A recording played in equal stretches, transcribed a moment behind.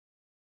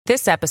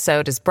This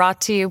episode is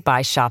brought to you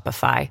by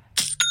Shopify.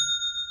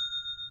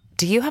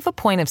 Do you have a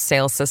point of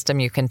sale system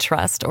you can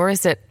trust, or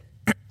is it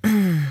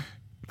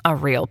a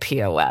real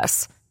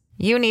POS?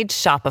 You need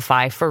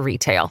Shopify for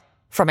retail.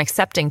 From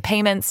accepting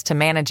payments to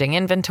managing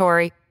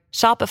inventory,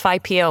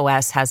 Shopify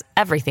POS has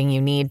everything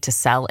you need to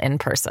sell in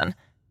person.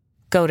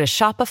 Go to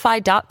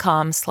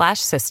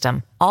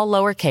shopify.com/system, all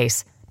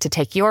lowercase, to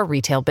take your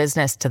retail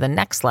business to the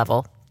next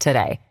level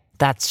today.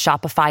 That's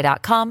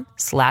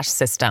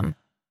shopify.com/system.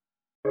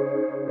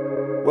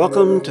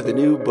 Welcome to the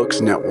New Books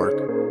Network.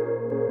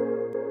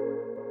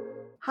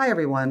 Hi,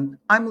 everyone.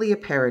 I'm Leah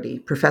Parody,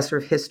 professor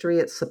of history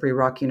at Slippery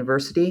Rock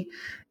University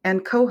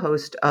and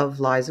co-host of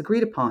Lies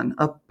Agreed Upon,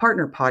 a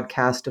partner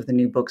podcast of the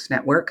New Books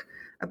Network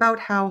about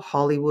how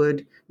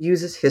Hollywood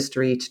uses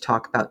history to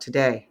talk about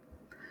today.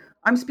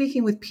 I'm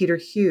speaking with Peter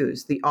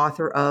Hughes, the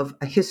author of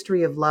A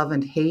History of Love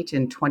and Hate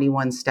in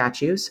 21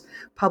 Statues,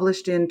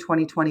 published in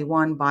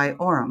 2021 by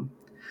Aurum.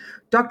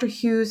 Dr.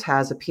 Hughes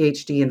has a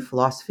PhD in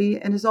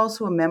philosophy and is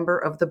also a member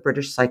of the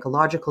British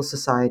Psychological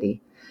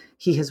Society.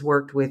 He has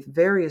worked with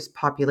various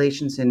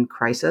populations in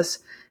crisis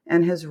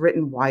and has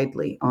written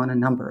widely on a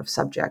number of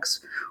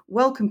subjects.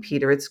 Welcome,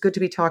 Peter. It's good to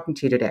be talking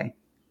to you today.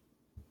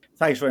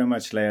 Thanks very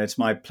much, Leah. It's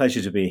my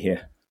pleasure to be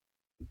here.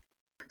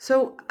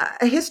 So,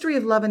 A History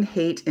of Love and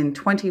Hate in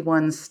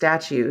 21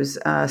 Statues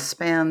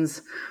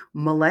spans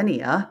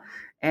millennia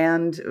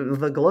and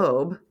the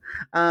globe.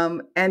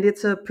 And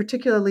it's a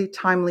particularly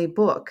timely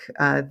book.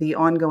 The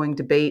ongoing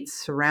debates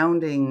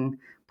surrounding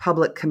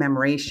public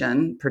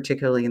commemoration,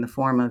 particularly in the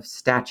form of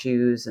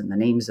statues and the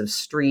names of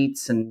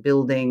streets and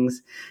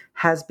buildings,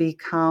 has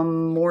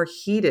become more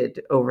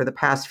heated over the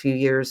past few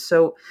years.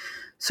 So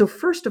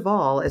first of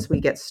all, as we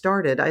get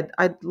started,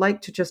 I'd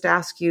like to just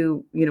ask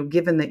you,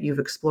 given that you've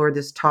explored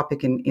this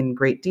topic in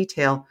great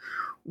detail,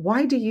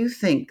 why do you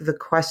think the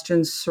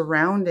questions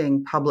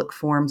surrounding public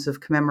forms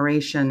of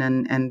commemoration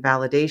and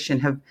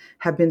validation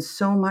have been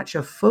so much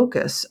a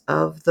focus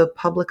of the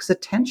public's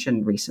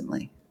attention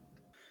recently?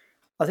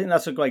 I think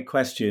that's a great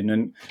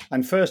question.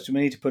 And first,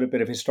 we need to put a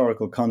bit of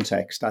historical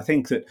context. I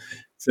think that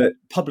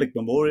public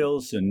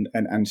memorials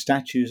and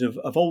statues have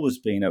always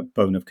been a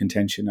bone of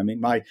contention. I mean,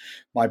 my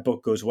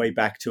book goes way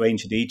back to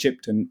ancient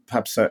Egypt and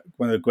perhaps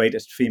one of the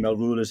greatest female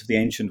rulers of the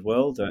ancient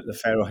world, the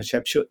Pharaoh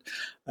Hatshepsut,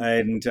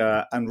 and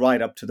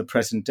right up to the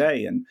present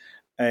day.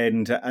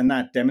 And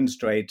that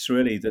demonstrates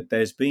really that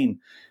there's been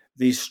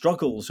these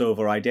struggles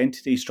over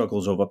identity,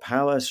 struggles over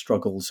power,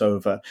 struggles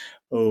over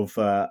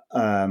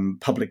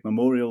public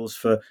memorials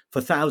for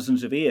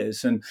thousands of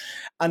years, and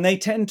they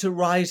tend to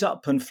rise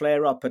up and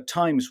flare up at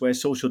times where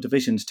social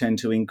divisions tend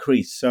to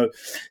increase. So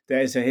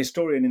there's a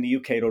historian in the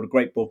UK who wrote a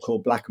great book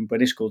called Black and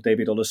British called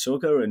David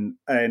Olusoga,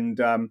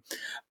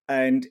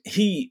 and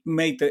he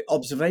made the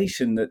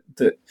observation that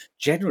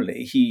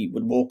generally he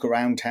would walk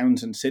around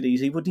towns and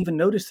cities, he wouldn't even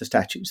notice the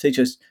statues. They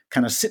just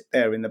kind of sit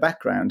there in the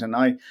background. And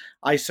I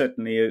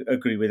certainly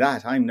agree with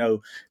that. I'm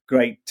no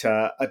great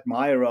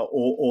admirer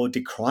or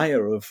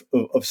decrier of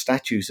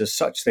statues as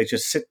such. They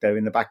just sit there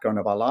in the background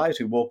of our lives.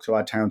 We walk through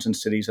our towns and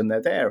cities and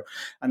they're there.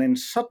 And then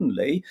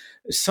suddenly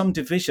some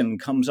division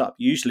comes up,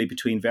 usually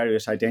between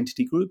various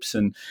identity groups,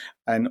 or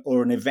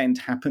an event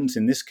happens.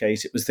 In this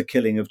case, it was the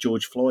killing of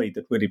George Floyd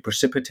that really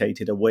precipitated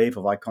a wave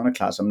of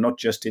iconoclasm, not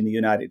just in the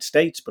United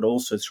States, but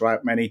also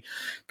throughout many,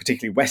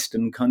 particularly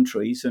Western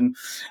countries. And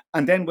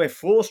then we're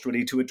forced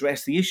really to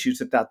address the issues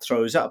that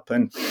throws up.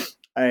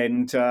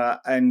 And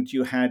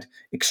you had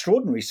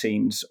extraordinary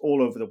scenes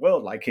all over the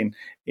world, like in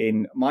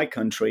my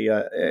country,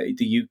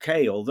 the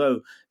UK.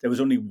 Although there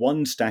was only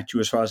one statue,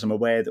 as far as I'm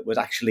aware, that was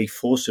actually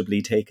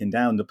forcibly taken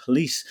down, the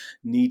police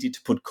needed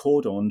to put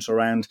cordons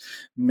around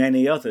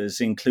many others,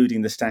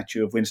 including the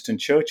statue of Winston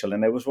Churchill.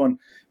 And there was one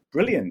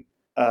brilliant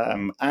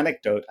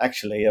anecdote,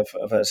 actually,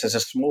 there's a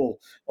small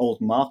old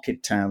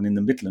market town in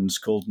the Midlands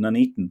called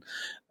Nuneaton,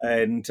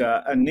 and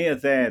near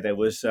there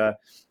was a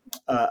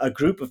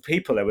group of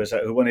people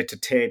who wanted to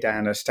tear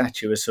down a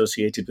statue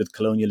associated with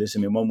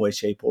colonialism in one way,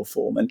 shape, or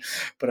form,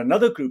 but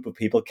another group of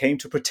people came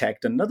to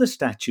protect another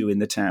statue in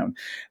the town,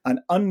 and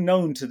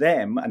unknown to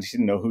them, and they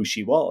didn't know who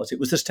she was, it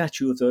was the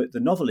statue of the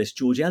novelist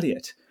George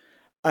Eliot.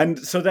 And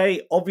so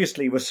they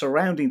obviously were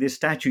surrounding this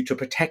statue to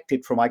protect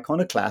it from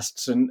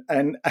iconoclasts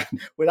and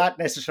without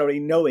necessarily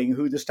knowing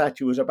who the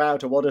statue was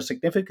about or what its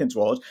significance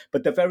was.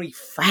 But the very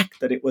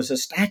fact that it was a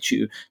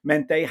statue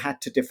meant they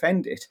had to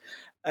defend it.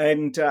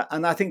 And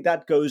I think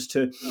that goes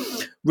to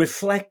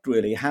reflect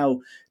really how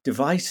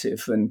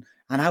divisive and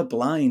how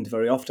blind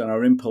very often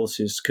our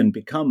impulses can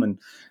become.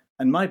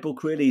 And my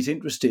book really is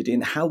interested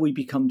in how we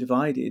become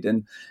divided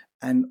and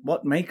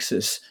what makes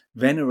us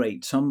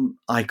venerate some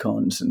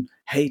icons and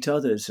hate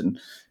others and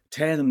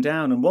tear them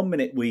down. And one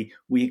minute we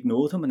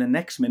ignore them, and the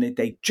next minute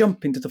they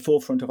jump into the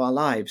forefront of our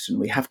lives, and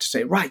we have to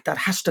say, right, that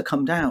has to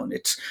come down.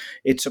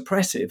 It's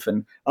oppressive.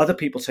 And other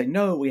people say,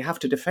 no, we have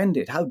to defend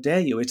it. How dare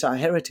you? It's our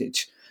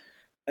heritage.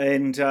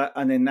 And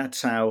then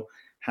that's how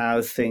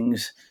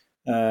things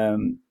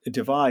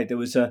divide. There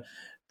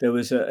there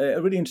was a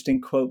really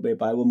interesting quote made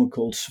by a woman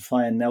called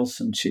Sophia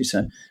Nelson. She's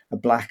a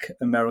Black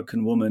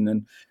American woman,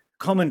 and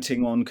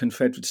commenting on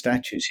Confederate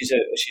statues.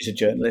 She's a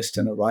journalist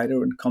and a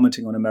writer, and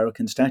commenting on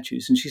American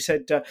statues. And she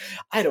said,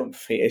 "I don't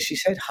fear," she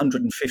said,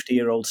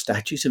 "150-year-old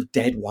statues of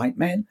dead white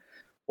men.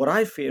 What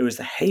I fear is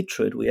the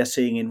hatred we are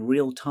seeing in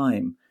real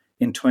time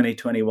in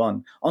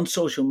 2021 on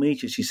social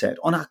media," she said,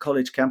 "on our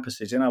college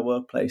campuses, in our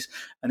workplace,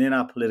 and in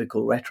our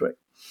political rhetoric."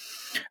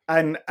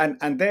 And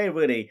there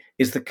really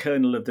is the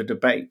kernel of the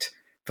debate.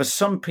 For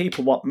some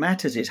people, what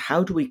matters is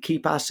how do we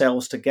keep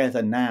ourselves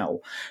together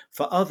now?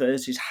 For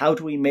others, is how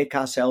do we make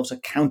ourselves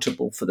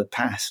accountable for the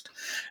past?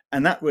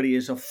 And that really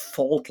is a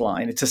fault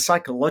line. It's a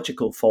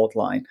psychological fault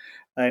line.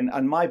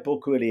 And my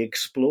book really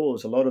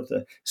explores a lot of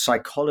the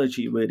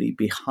psychology really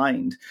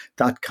behind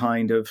that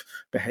kind of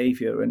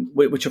behavior, and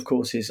which of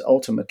course is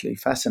ultimately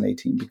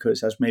fascinating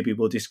because, as maybe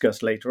we'll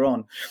discuss later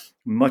on,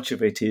 much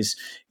of it is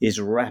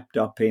wrapped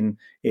up in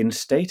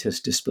status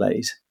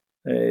displays.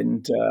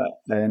 And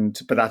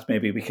but that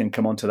maybe we can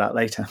come on to that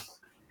later.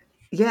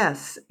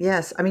 Yes,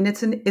 yes. I mean,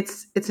 it's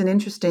an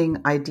interesting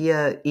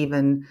idea,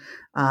 even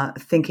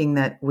thinking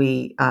that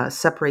we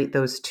separate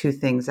those two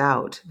things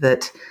out.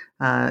 That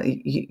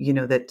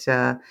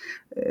that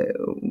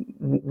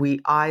we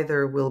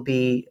either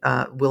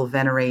will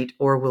venerate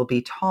or will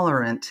be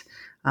tolerant.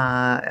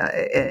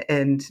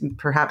 And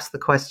perhaps the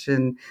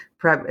question,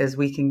 perhaps as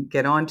we can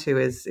get onto,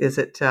 is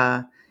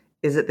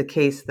it the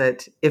case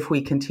that if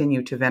we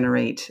continue to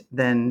venerate,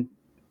 then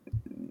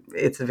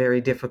it's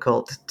very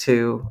difficult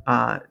to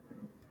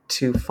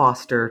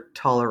foster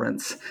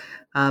tolerance.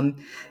 Um,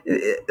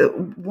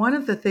 One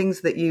of the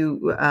things that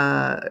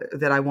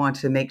I want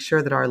to make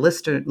sure that our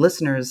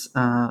listeners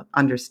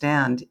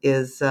understand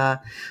is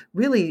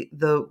really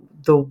the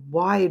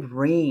wide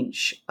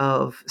range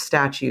of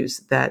statues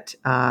that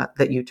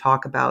you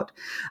talk about.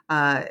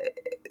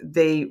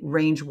 They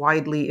range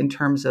widely in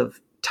terms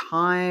of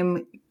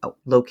time,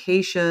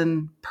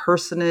 location,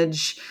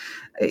 personage.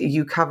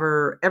 You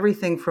cover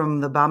everything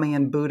from the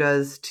Bamiyan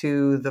Buddhas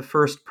to the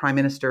first Prime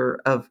Minister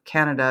of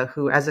Canada,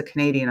 who, as a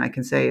Canadian, I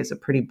can say is a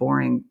pretty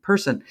boring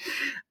person.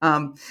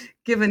 Um,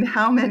 Given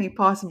how many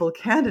possible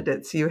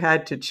candidates you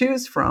had to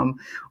choose from,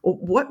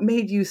 what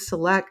made you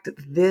select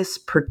this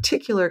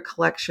particular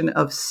collection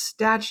of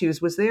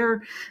statues? Was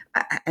there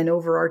an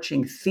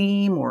overarching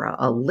theme or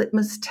a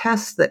litmus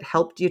test that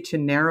helped you to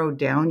narrow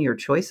down your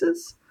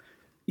choices?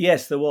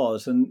 Yes, there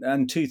was,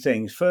 and two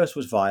things. First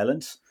was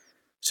violence.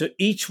 So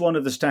each one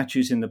of the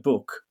statues in the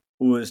book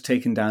was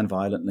taken down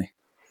violently.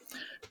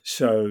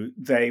 So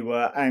they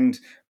were, and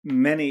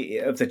many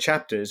of the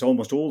chapters,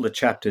 almost all the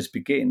chapters,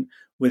 begin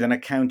with an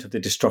account of the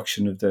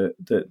destruction of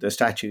the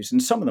statues.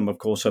 And some of them, of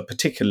course, are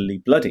particularly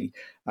bloody.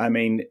 I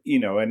mean,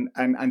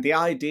 and the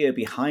idea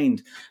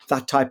behind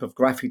that type of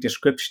graphic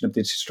description of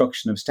the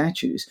destruction of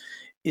statues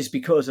is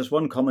because, as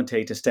one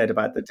commentator said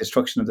about the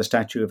destruction of the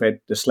statue of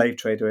the slave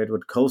trader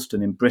Edward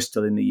Colston in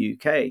Bristol in the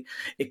UK,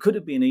 it could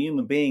have been a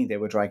human being they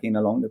were dragging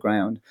along the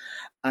ground.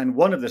 And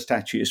one of the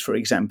statues, for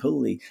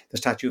example, the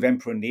statue of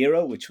Emperor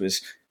Nero, which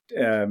was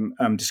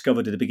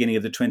discovered at the beginning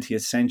of the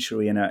 20th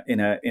century in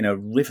a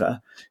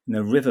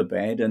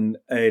riverbed,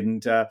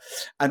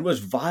 and was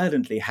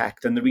violently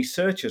hacked. And the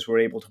researchers were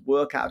able to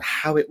work out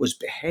how it was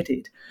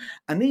beheaded.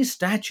 And these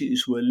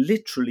statues were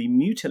literally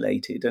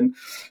mutilated. And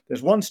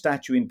there's one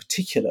statue in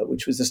particular,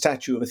 which was the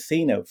statue of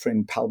Athena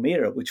in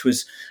Palmyra, which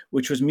was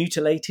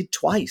mutilated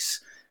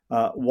twice.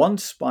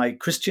 Once by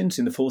Christians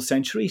in the 4th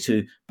century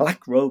to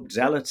black-robed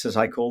zealots, as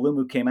I call them,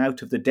 who came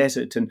out of the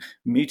desert and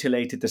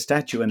mutilated the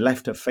statue and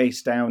left her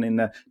face down in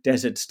the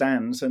desert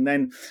stands. And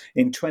then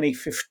in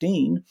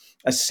 2015,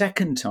 a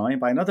second time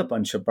by another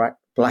bunch of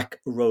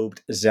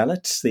black-robed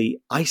zealots, the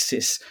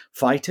ISIS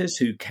fighters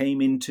who came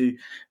into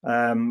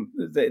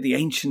the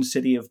ancient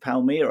city of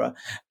Palmyra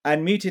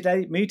and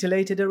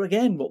mutilated her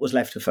again, what was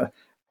left of her.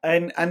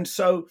 And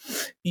so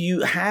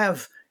you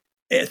have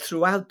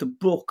throughout the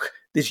book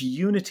this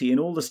unity in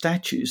all the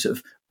statues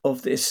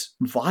of this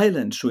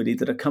violence really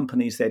that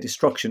accompanies their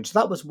destruction. So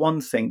that was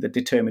one thing that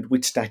determined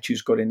which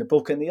statues got in the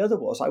book, and the other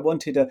was I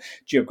wanted a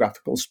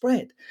geographical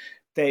spread.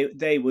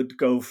 They would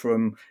go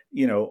from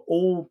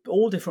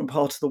all different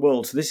parts of the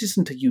world. So this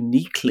isn't a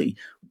uniquely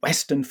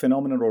Western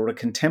phenomenon or a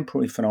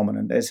contemporary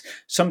phenomenon. There's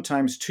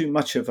sometimes too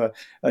much of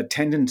a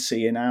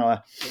tendency in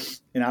our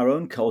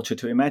own culture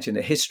to imagine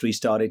that history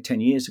started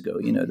 10 years ago.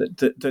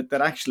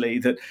 That actually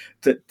the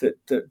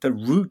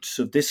roots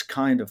of this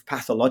kind of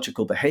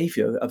pathological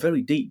behavior are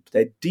very deep.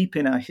 They're deep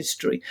in our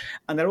history,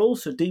 and they're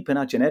also deep in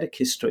our genetic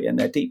history, and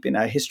they're deep in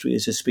our history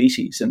as a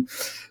species. And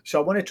so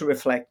I wanted to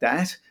reflect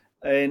that.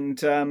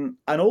 And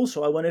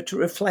also I wanted to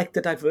reflect the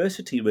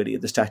diversity really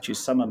of the statues.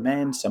 Some are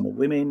men, some are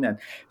women, and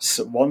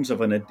one's of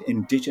an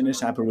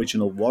indigenous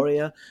Aboriginal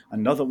warrior.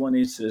 Another one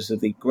is of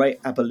the great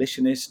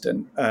abolitionist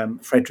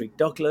and Frederick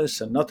Douglass.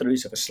 Another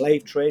is of a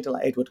slave trader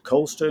like Edward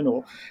Colston,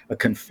 or a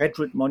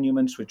Confederate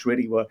monuments, which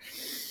really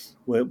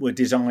were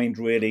designed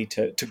really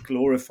to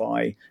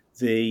glorify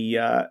the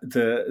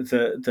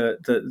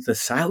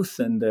South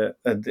and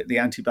the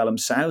antebellum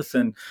South,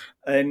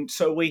 and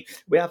so we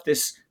have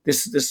this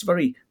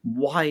very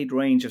wide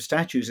range of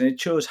statues, and it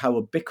shows how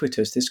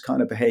ubiquitous this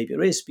kind of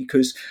behaviour is,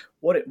 because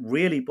what it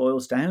really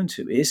boils down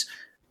to is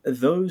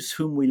those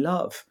whom we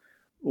love,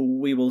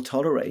 we will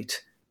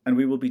tolerate and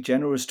we will be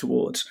generous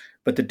towards.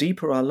 But the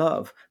deeper our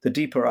love, the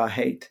deeper our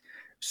hate.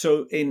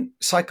 So in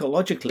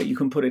psychologically, you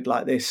can put it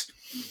like this: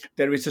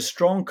 there is a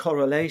strong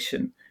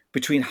correlation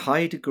between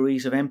high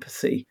degrees of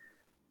empathy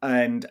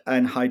and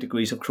high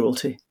degrees of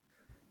cruelty.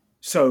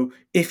 So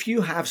if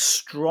you have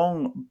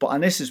strong,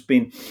 and this has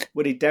been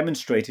really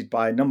demonstrated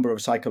by a number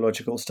of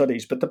psychological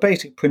studies, but the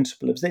basic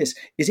principle of this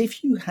is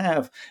if you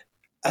have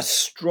a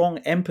strong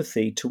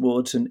empathy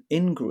towards an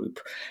in-group,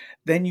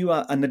 then you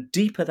are, and the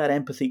deeper that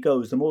empathy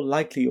goes, the more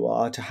likely you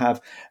are to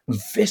have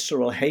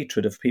visceral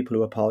hatred of people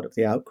who are part of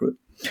the out-group.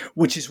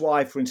 Which is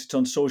why, for instance,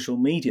 on social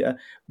media,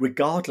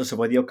 regardless of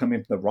whether you're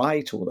coming from the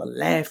right or the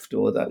left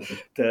or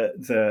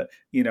the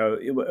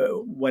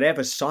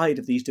whatever side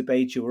of these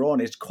debates you're on,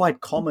 it's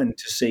quite common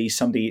to see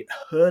somebody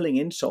hurling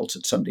insults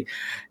at somebody.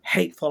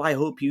 Hateful, I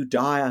hope you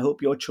die, I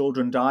hope your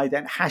children die,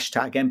 then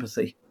hashtag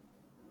empathy.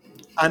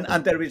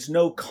 And there is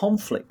no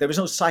conflict. There is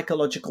no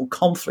psychological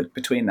conflict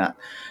between that.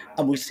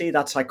 And we see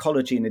that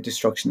psychology in the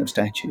destruction of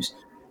statues.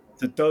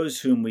 That those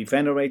whom we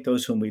venerate,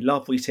 those whom we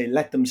love, we say,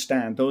 let them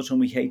stand. Those whom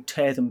we hate,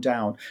 tear them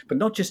down. But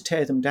not just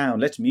tear them down.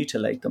 Let's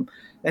mutilate them.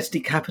 Let's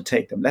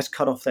decapitate them. Let's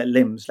cut off their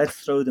limbs. Let's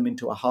throw them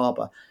into a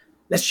harbour.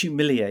 Let's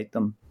humiliate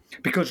them.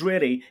 Because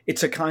really,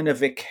 it's a kind of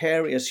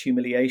vicarious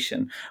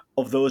humiliation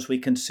of those we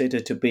consider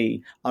to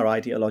be our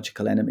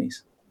ideological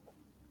enemies.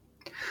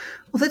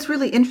 Well, that's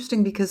really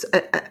interesting because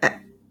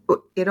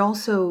it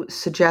also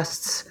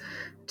suggests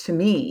to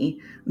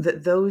me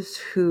that those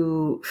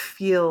who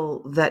feel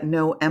that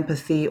no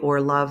empathy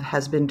or love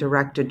has been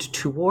directed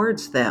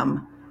towards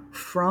them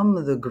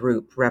from the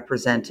group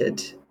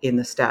represented in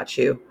the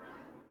statue,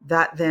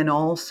 that then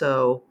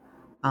also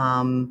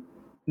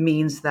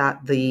means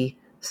that the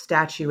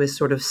statue is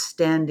sort of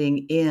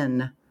standing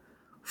in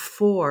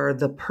for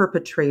the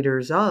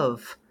perpetrators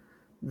of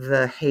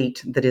the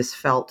hate that is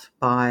felt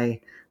by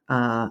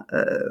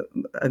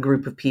a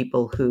group of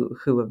people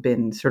who have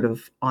been sort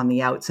of on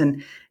the outs,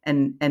 and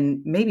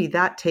maybe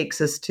that takes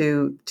us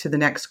to the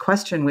next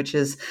question, which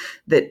is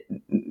that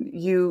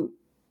you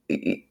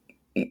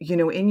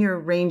know, in your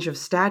range of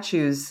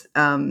statues,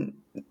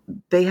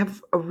 they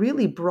have a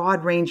really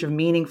broad range of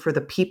meaning for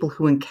the people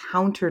who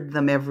encountered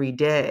them every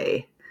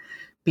day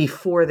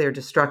before their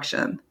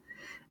destruction.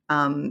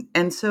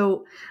 And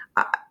so,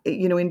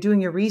 in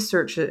doing your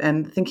research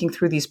and thinking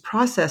through these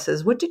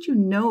processes, what did you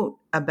note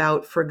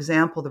about, for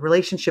example, the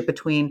relationship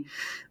between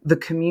the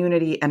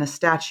community and a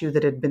statue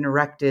that had been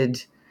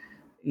erected,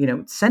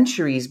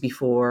 centuries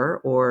before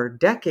or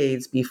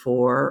decades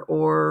before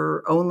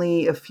or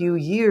only a few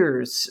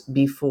years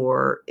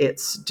before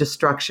its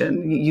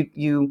destruction?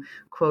 You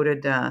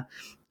quoted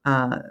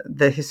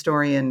the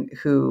historian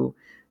who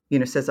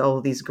says,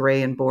 "Oh, these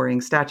gray and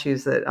boring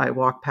statues that I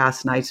walk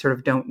past and I sort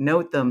of don't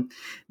note them."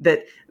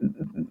 That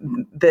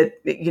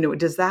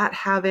does that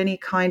have any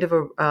kind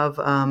of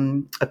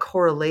a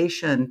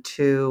correlation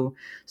to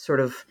sort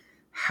of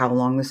how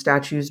long the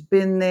statue's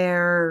been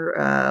there,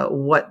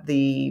 what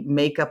the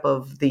makeup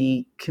of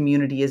the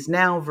community is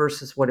now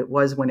versus what it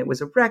was when it was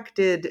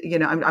erected?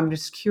 I'm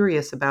just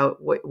curious about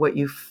what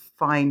you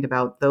find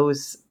about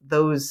those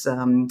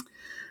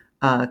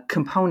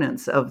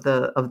components of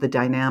the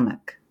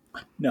dynamic.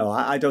 No,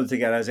 I don't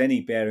think it has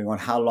any bearing on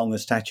how long the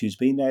statue's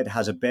been there. It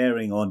has a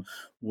bearing on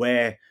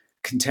where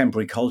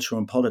contemporary culture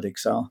and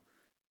politics are.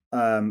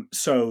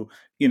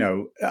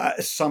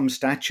 Some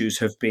statues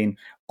have been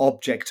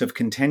objects of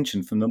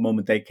contention from the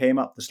moment they came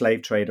up. The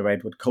slave trader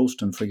Edward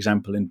Colston, for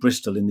example, in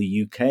Bristol in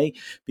the UK,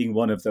 being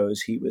one of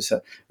those. He was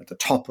at the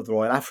top of the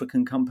Royal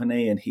African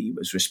Company, and he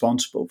was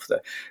responsible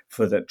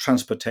for the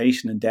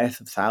transportation and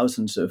death of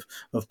thousands of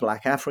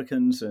Black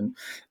Africans.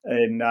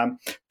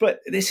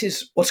 But this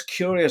is what's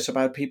curious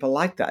about people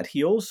like that.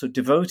 He also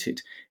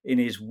devoted, in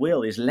his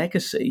will, his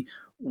legacy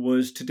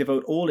was to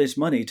devote all his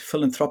money to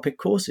philanthropic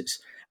causes.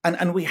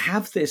 And we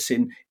have this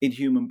in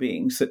human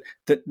beings,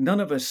 that none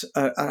of us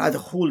are either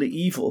wholly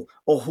evil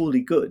or wholly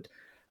good.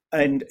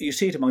 And you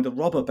see it among the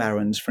robber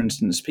barons, for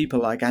instance, people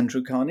like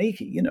Andrew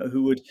Carnegie,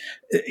 who would,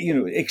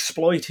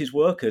 exploit his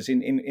workers,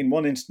 in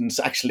one instance,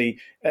 actually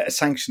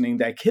sanctioning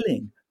their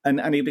killing.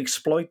 And he'd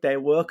exploit their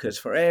workers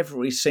for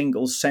every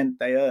single cent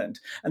they earned.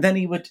 And then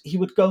he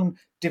would go and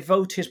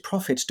devote his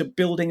profits to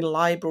building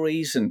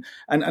libraries and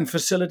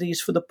facilities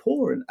for the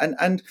poor.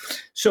 And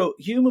so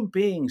human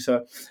beings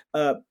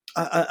are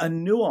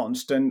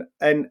nuanced,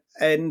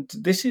 and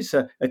this is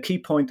a key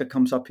point that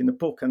comes up in the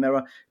book. And there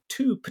are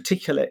two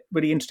particular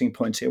really interesting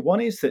points here.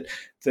 One is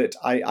that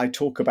I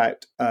talk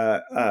about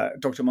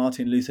Dr.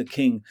 Martin Luther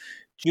King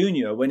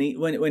Jr. when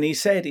he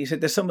said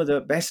there's some of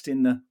the best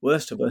in the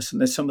worst of us, and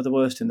there's some of the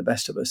worst in the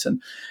best of us,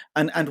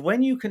 and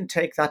when you can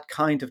take that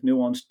kind of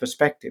nuanced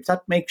perspective,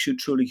 that makes you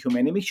truly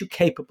human. It makes you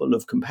capable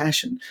of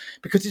compassion,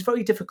 because it's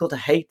very difficult to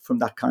hate from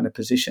that kind of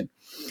position.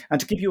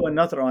 And to give you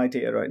another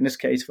idea, right, in this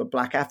case, of a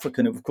black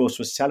African who, of course,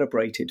 was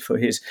celebrated for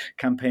his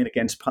campaign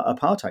against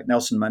apartheid,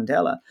 Nelson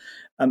Mandela.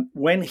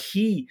 When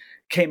he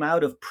came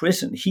out of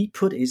prison, he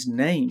put his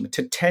name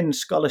to 10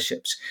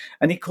 scholarships,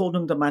 and he called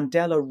them the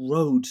Mandela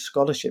Rhodes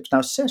Scholarships.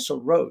 Now,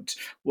 Cecil Rhodes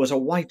was a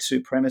white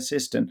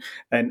supremacist,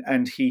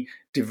 and he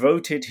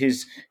devoted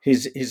his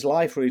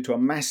life really to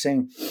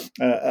amassing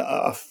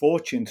a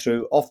fortune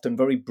through often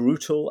very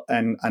brutal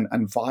and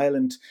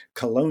violent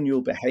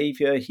colonial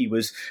behavior.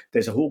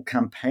 There's a whole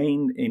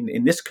campaign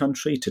in this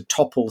country to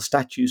topple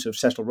statues of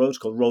Cecil Rhodes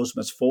called Rhodes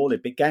Must Fall.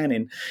 It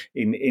began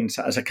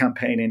as a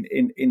campaign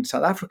in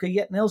South Africa,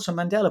 yet Nelson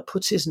Mandela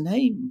puts his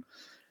name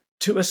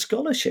to a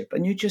scholarship.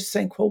 And you just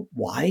think, well,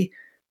 why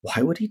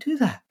would he do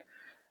that?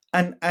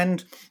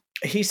 And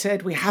he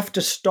said, we have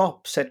to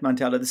stop, said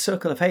Mandela, the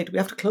circle of hate. We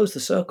have to close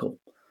the circle,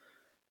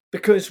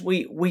 because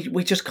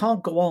we just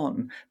can't go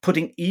on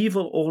putting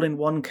evil all in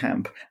one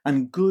camp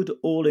and good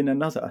all in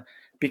another.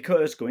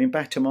 Because, going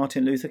back to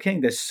Martin Luther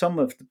King, there's some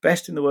of the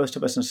best in the worst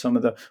of us and some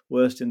of the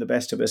worst in the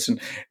best of us. And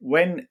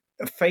when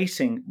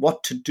facing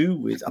what to do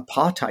with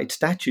apartheid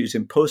statues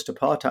in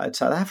post-apartheid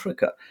South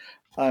Africa,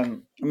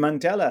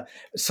 Mandela,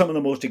 some of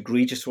the most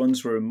egregious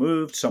ones were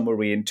removed, some were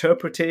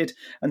reinterpreted,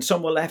 and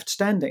some were left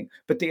standing.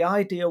 But the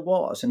idea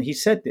was, and he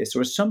said this,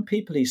 there are some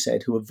people, he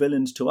said, who are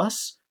villains to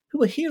us,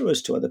 who are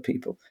heroes to other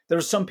people. There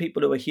are some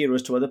people who are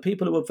heroes to other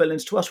people, who are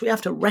villains to us. We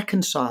have to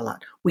reconcile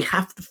that. We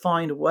have to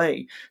find a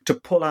way to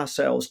pull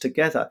ourselves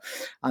together.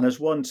 And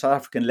as one South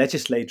African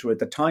legislator at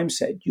the time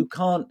said, you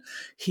can't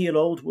heal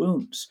old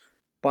wounds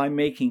by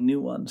making new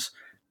ones.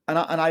 And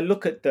I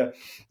look at the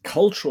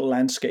cultural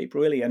landscape,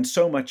 really, and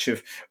so much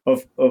of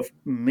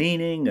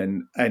meaning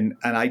and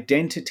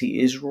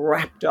identity is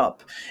wrapped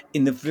up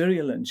in the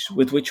virulence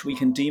with which we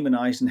can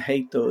demonize and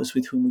hate those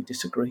with whom we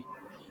disagree.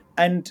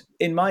 And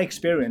in my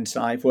experience,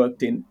 I've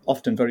worked in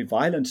often very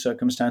violent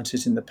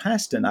circumstances in the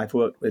past, and I've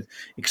worked with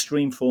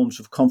extreme forms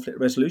of conflict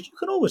resolution. You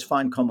can always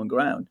find common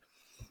ground,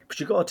 but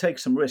you've got to take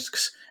some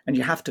risks, and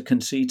you have to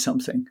concede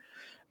something.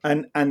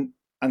 And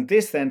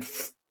this then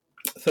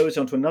throws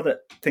onto another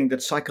thing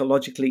that's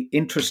psychologically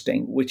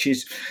interesting, which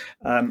is,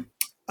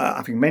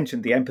 having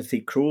mentioned the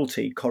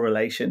empathy-cruelty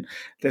correlation,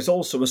 there's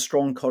also a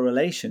strong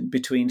correlation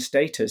between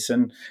status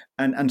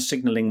and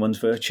signaling one's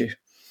virtue.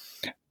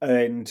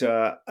 And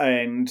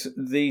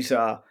these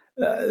are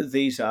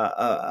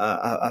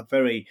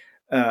very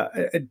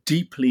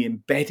deeply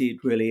embedded,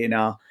 really, in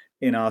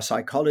our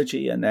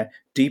psychology, and they're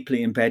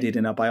deeply embedded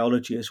in our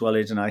biology as well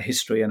as in our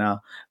history and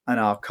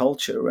our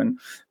culture.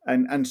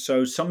 And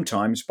so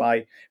sometimes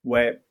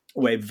where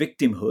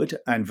victimhood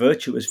and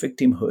virtuous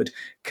victimhood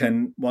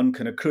can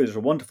accrue. There's a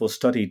wonderful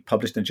study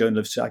published in the Journal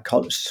of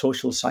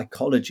Social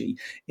Psychology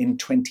in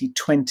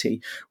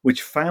 2020,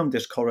 which found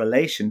this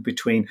correlation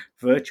between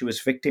virtuous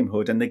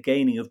victimhood and the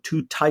gaining of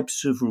two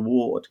types of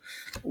reward.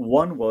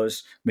 One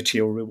was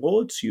material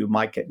rewards. You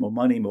might get more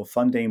money, more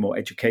funding, more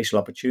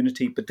educational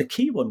opportunity. But the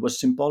key one was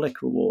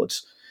symbolic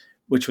rewards,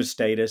 which was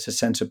status, a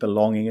sense of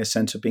belonging, a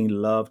sense of being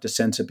loved, a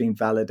sense of being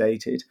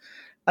validated.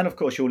 And of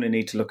course, you only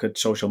need to look at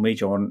social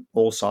media on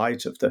all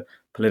sides of the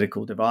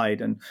political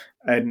divide, and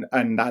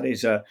that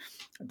is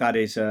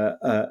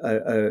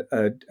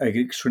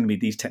extremely,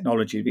 these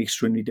technologies are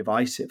extremely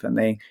divisive, and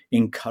they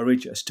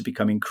encourage us to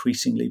become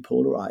increasingly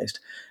polarized,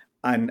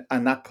 and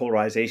that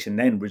polarization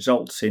then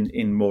results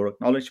in more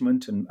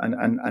acknowledgement and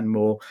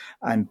more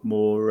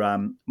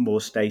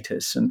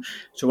status. And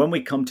so when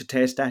we come to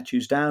tear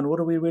statues down,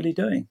 what are we really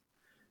doing?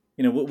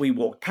 We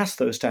walk past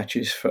those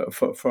statues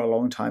for a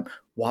long time.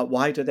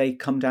 Why do they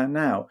come down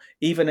now?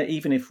 Even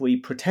if we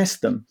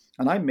protest them,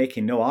 and I'm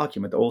making no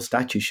argument that all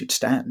statues should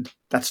stand.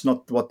 That's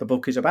not what the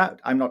book is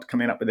about. I'm not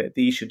coming up with it,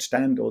 these should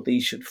stand or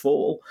these should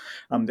fall.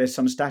 There's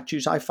some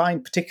statues I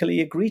find particularly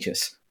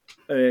egregious,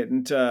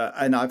 and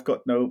I've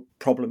got no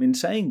problem in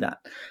saying that.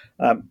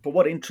 But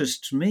what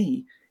interests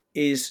me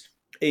is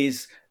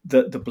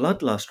the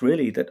bloodlust,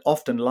 really, that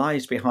often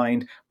lies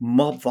behind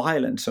mob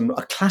violence. And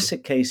a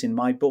classic case in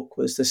my book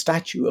was the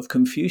statue of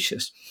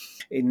Confucius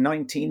in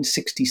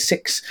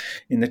 1966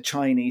 in the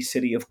Chinese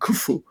city of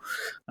Khufu.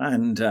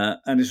 And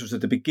this was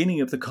at the beginning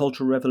of the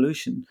Cultural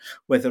Revolution,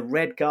 where the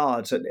Red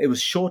Guards, it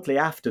was shortly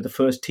after the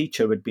first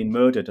teacher had been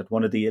murdered at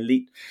one of the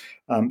elite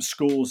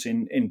schools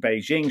in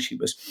Beijing. She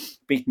was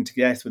beaten to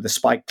death with a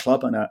spiked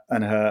club and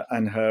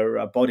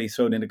her body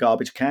thrown in a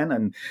garbage can.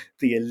 And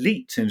the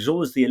elite, and it was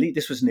always the elite,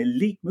 this was an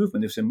elite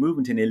movement. There was a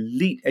movement in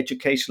elite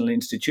educational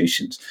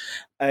institutions.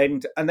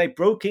 And they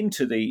broke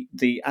into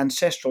the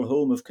ancestral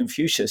home of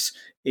Confucius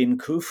in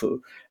Khufu,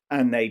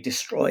 and they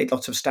destroyed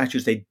lots of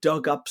statues. They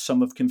dug up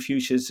some of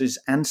Confucius's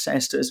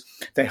ancestors.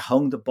 They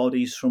hung the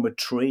bodies from a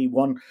tree.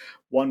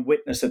 One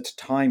witness at the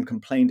time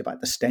complained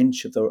about the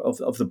stench of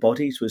the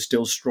bodies was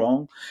still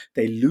strong.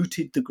 They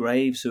looted the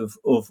graves of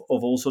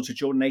all sorts of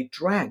children. They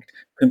dragged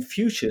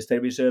Confucius. They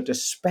reserved a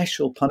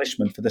special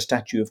punishment for the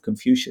statue of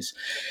Confucius.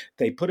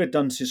 They put a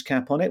dunce's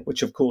cap on it,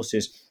 which of course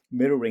is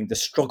mirroring the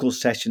struggle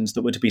sessions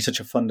that were to be such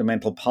a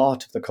fundamental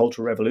part of the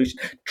Cultural Revolution,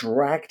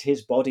 dragged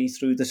his body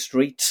through the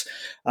streets,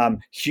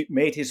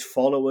 made his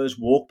followers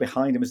walk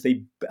behind him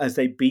as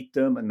they beat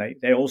them, and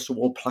they also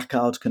wore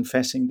placards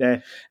confessing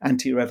their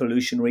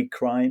anti-revolutionary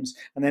crimes.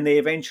 And then they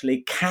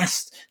eventually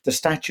cast the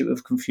statue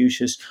of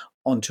Confucius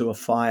onto a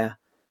fire.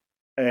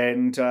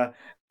 And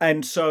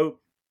so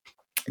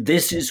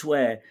this is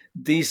where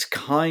these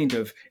kind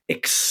of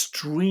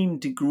extreme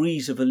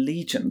degrees of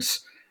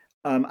allegiance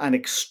and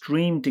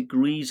extreme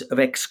degrees of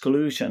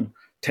exclusion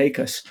take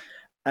us.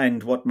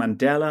 And what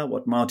Mandela,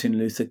 what Martin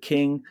Luther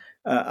King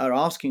are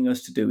asking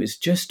us to do is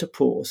just to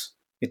pause.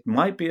 It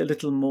might be a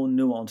little more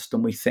nuanced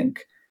than we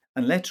think.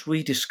 And let's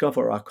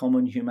rediscover our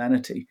common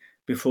humanity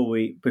before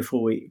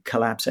we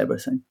collapse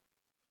everything.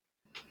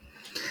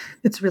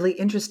 It's really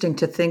interesting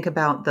to think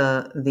about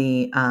the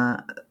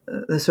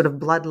sort of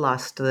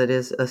bloodlust that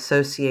is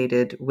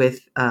associated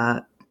with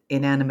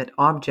inanimate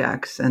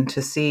objects, and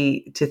to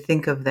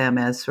think of them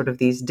as sort of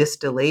these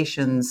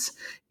distillations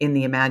in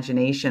the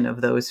imagination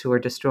of those who are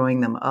destroying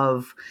them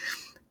of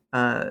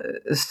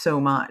so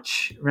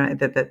much, right?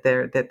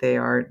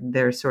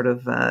 They're sort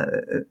of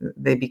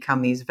they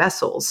become these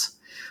vessels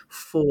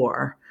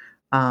for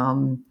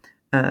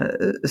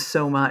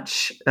so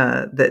much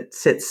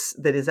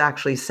that is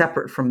actually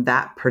separate from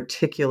that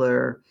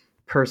particular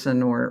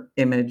person or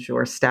image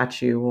or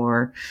statue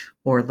or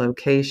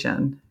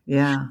location.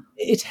 Yeah,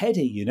 it's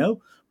heady,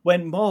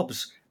 when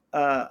mobs.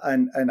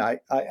 And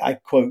I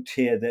quote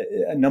here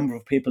a number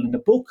of people in the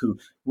book who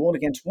warn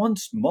against,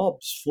 once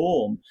mobs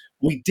form,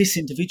 we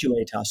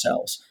disindividuate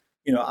ourselves,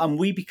 and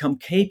we become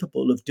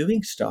capable of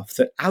doing stuff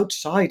that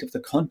outside of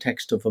the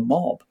context of a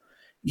mob,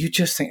 you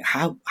just think,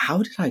 how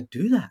did I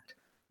do that?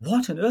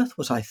 What on earth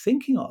was I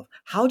thinking of?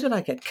 How did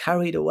I get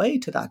carried away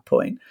to that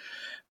point?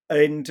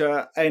 And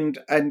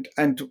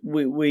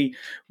we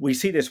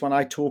see this when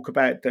I talk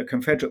about the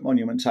Confederate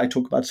monuments. I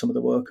talk about some of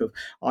the work of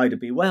Ida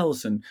B.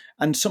 Wells and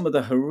some of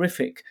the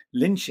horrific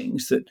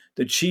lynchings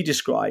that she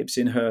describes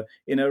in her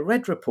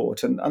Red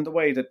Report, and the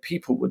way that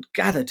people would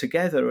gather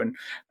together and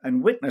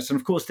witness. And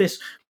of course, this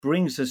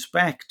brings us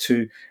back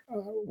to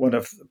one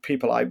of the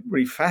people I'm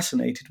really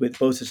fascinated with,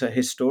 both as a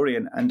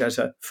historian and as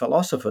a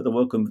philosopher, the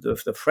work of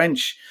the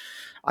French.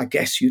 I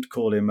guess you'd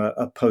call him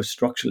a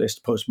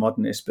post-structuralist,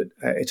 postmodernist, but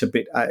it's a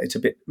bit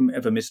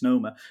of a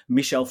misnomer.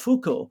 Michel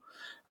Foucault,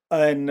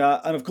 and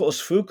of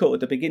course Foucault at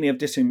the beginning of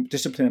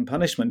Discipline and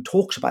Punishment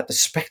talks about the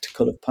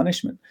spectacle of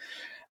punishment,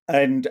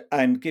 and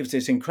gives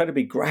this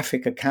incredibly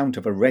graphic account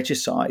of a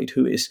regicide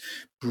who is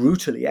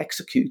brutally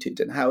executed,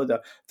 and how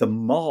the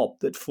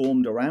mob that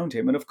formed around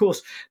him. And of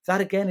course,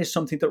 that again is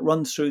something that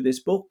runs through this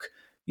book.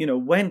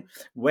 When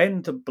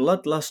the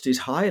bloodlust is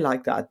high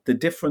like that, the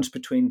difference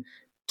between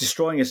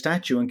destroying a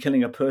statue and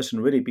killing a person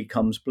really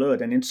becomes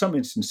blurred. And in some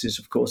instances,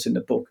 of course, in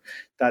the book,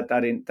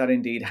 that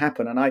indeed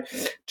happened. And I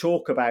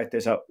talk about,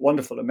 there's a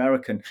wonderful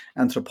American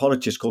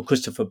anthropologist called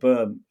Christopher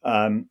Boehm,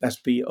 that's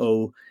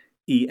Boehm,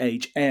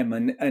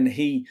 and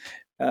he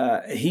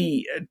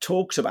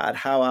talks about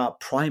how our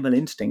primal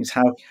instincts,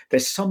 how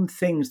there's some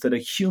things that are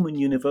human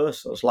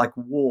universals, like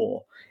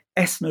war,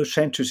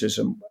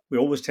 ethnocentrism. We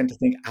always tend to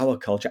think our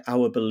culture,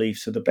 our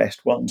beliefs are the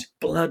best ones.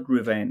 Blood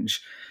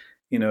revenge,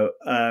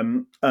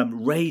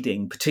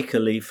 raiding,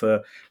 particularly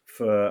for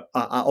our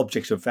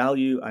objects of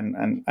value,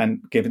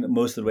 and given that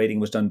most of the raiding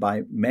was done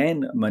by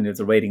men, many of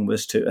the raiding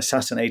was to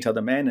assassinate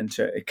other men and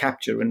to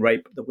capture and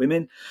rape the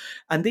women.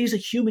 And these are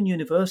human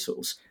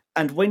universals.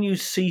 And when you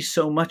see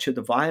so much of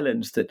the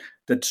violence that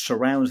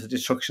surrounds the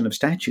destruction of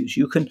statues,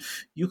 you can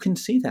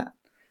see that.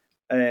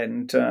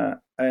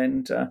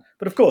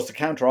 But of course, the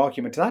counter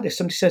argument to that is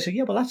somebody says,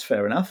 yeah, well, that's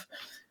fair enough.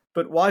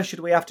 But why should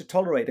we have to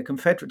tolerate a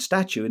Confederate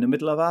statue in the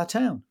middle of our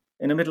town,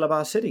 in the middle of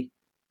our city?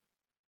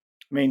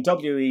 I mean,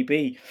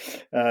 W.E.B.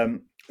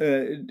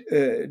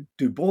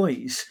 Du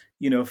Bois,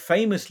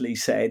 famously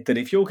said that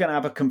if you're going to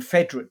have a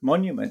Confederate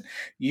monument,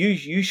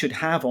 you should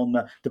have on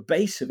the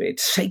base of it,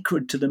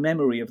 sacred to the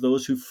memory of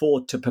those who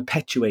fought to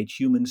perpetuate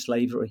human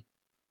slavery.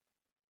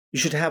 You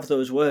should have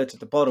those words at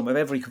the bottom of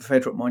every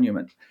Confederate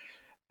monument.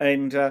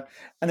 And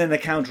then the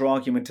counter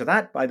argument to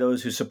that by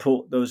those who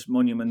support those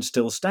monuments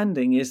still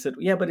standing is that,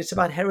 yeah, but it's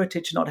about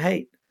heritage, not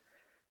hate.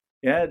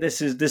 Yeah,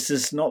 this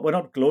is not, we're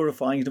not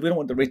glorifying, we don't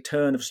want the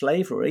return of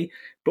slavery,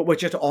 but we're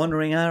just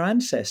honoring our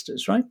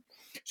ancestors, right?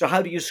 So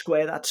how do you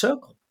square that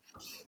circle?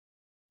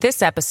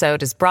 This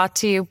episode is brought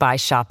to you by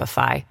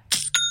Shopify.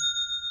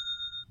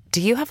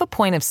 Do you have a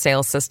point of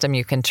sale system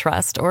you can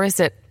trust, or is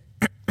it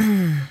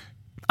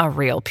a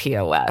real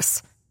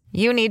POS?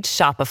 You need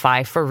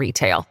Shopify for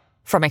retail.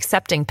 From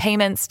accepting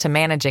payments to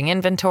managing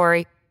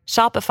inventory,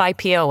 Shopify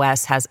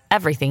POS has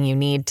everything you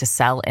need to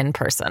sell in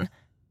person.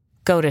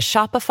 Go to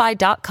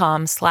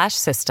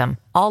shopify.com/system,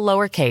 all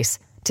lowercase,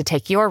 to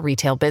take your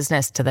retail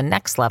business to the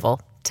next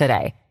level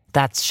today.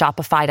 That's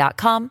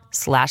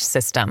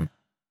shopify.com/system.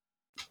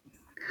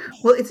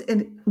 Well, it's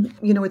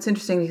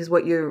interesting because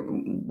what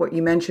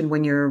you mentioned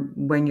when you're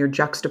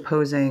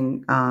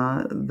juxtaposing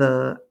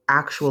the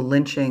actual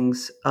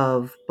lynchings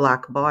of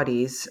Black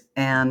bodies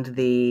and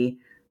the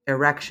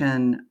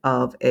erection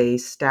of a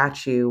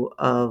statue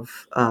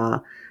of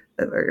a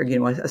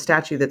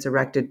statue that's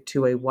erected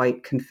to a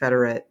white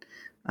Confederate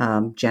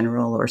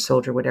general or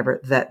soldier,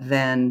 whatever, that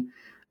then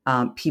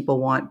people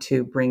want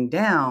to bring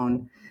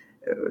down.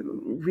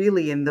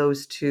 Really, in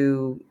those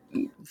two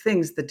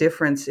things, the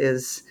difference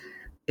is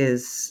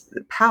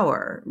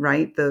power,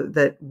 right?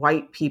 That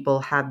white people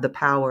had the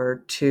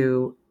power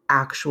to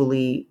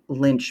actually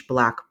lynch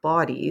Black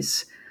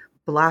bodies.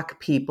 Black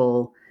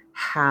people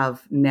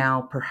have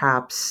now,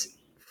 perhaps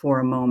for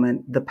a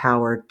moment, the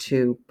power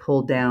to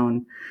pull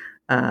down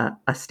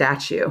a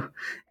statue,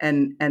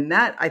 and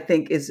that, I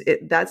think,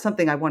 that's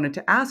something I wanted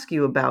to ask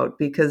you about,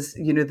 because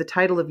the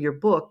title of your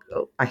book,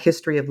 A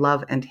History of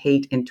Love and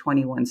Hate in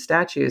 21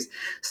 Statues,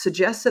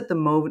 suggests that the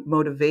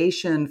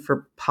motivation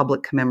for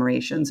public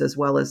commemorations, as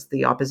well as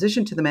the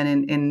opposition to them,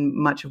 and in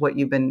much of what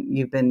you've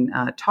been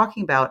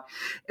talking about,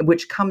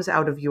 which comes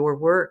out of your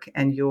work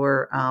and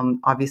your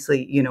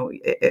obviously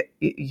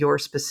your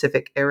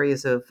specific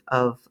areas of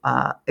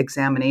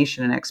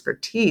examination and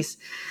expertise,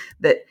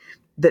 that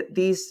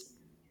these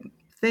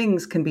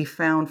things can be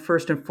found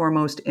first and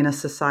foremost in a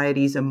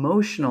society's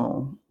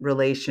emotional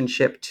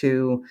relationship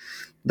to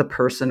the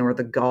person, or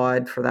the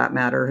god for that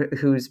matter,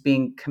 who's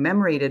being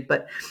commemorated.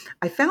 But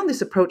I found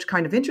this approach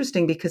kind of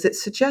interesting because it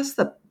suggests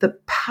that the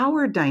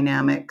power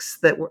dynamics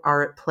that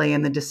are at play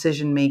in the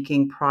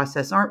decision-making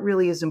process aren't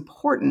really as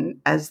important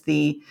as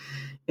the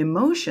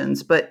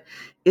emotions. But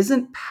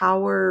isn't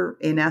power,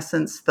 in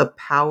essence, the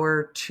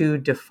power to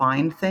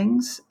define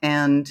things?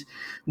 And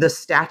the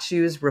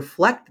statues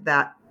reflect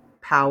that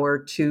power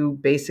to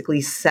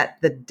basically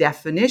set the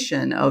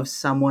definition of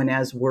someone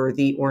as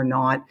worthy or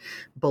not,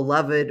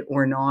 beloved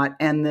or not,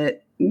 and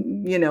that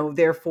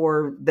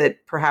therefore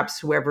that perhaps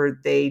whoever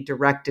they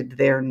directed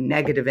their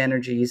negative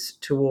energies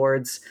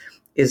towards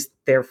is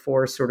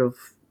therefore sort of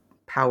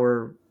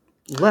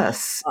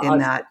powerless in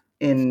that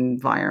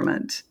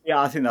environment.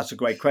 Yeah, I think that's a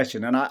great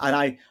question, and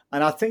I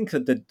think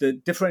that the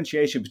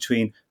differentiation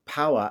between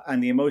power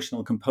and the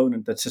emotional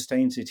component that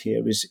sustains it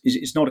here is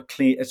not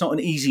it's not an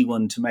easy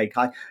one to make.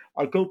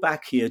 I'll go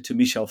back here to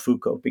Michel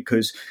Foucault,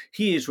 because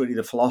he is really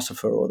the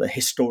philosopher or the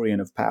historian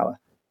of power,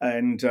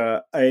 and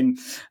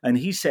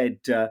he said.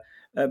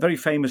 Very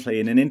famously,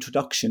 in an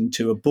introduction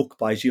to a book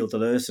by Gilles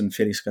Deleuze and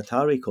Félix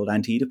Guattari called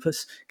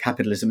Anti-Oedipus,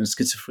 Capitalism and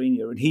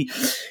Schizophrenia, and he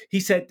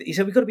said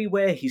we've got to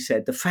beware. He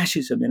said the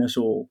fascism in us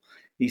all.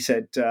 He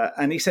said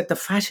the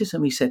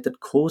fascism, he said, that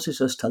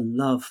causes us to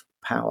love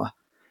power,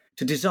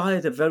 to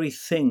desire the very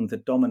thing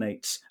that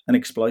dominates and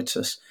exploits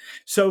us.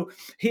 So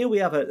here we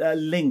have a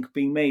link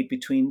being made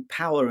between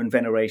power and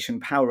veneration,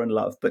 power and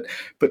love. But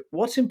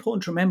what's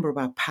important to remember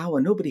about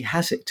power, nobody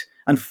has it.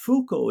 And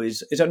Foucault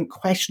is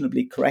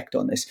unquestionably correct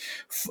on this.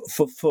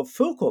 For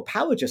Foucault,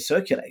 power just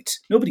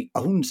circulates. Nobody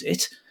owns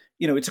it.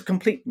 It's a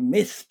complete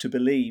myth to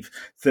believe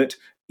that,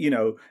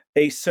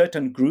 a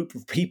certain group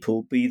of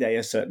people, be they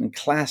a certain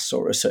class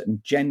or a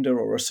certain gender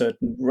or a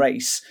certain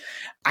race,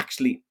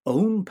 actually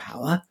own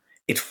power.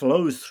 It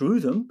flows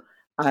through them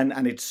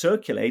and it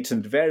circulates,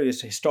 and at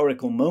various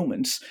historical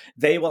moments,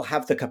 they will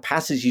have the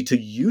capacity to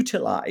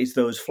utilize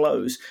those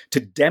flows to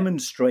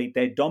demonstrate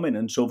their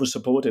dominance over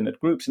subordinate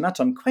groups. And that's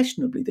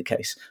unquestionably the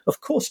case. Of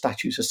course,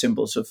 statues are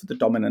symbols of the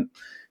dominant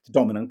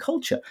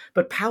culture,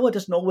 but power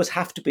doesn't always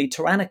have to be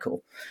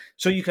tyrannical.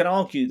 So you can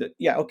argue that,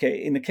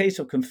 in the case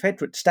of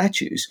Confederate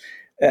statues,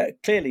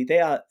 clearly they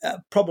are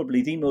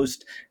probably the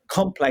most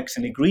complex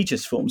and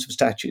egregious forms of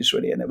statues,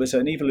 really. And there was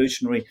an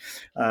evolutionary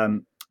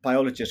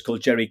biologist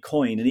called Jerry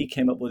Coyne, and he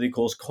came up with what he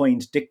calls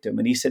Coyne's dictum.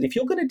 And he said, if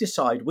you're going to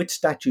decide which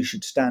statue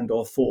should stand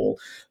or fall,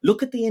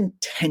 look at the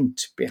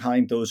intent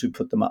behind those who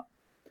put them up.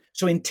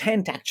 So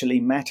intent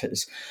actually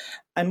matters.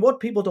 And what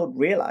people don't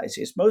realize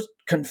is most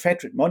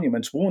Confederate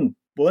monuments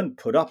weren't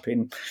put up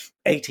in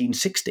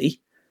 1860.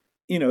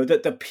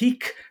 That the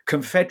peak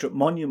Confederate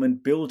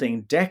monument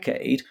building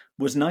decade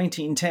was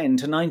 1910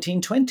 to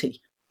 1920.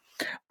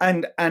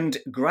 And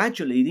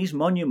gradually, these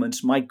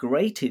monuments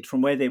migrated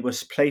from where they were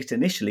placed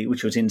initially,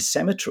 which was in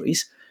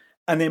cemeteries,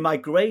 and they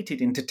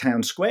migrated into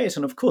town squares.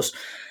 And of course,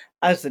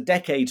 as the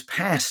decades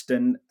passed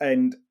and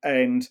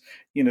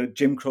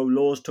Jim Crow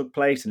laws took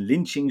place and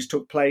lynchings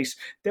took place,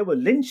 there were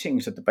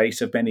lynchings at the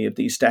base of many of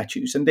these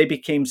statues, and they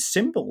became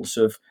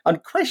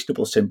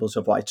unquestionable symbols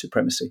of white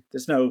supremacy.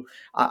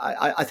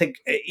 I think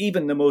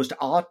even the most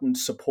ardent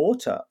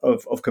supporter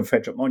of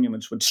Confederate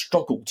monuments would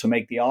struggle to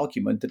make the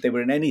argument that they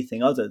were in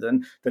anything other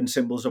than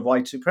symbols of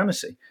white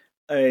supremacy.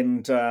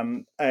 And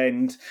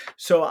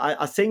so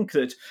I think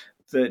that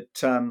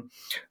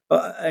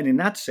and in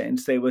that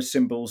sense, they were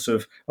symbols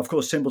of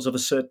a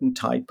certain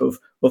type of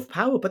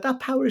power, but that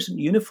power isn't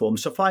uniform.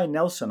 Sophia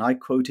Nelson, I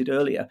quoted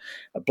earlier,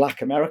 a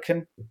Black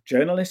American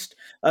journalist,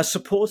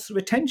 supports the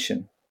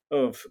retention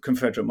of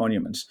Confederate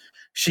monuments.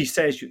 She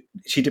says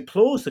she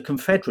deplores the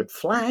Confederate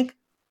flag,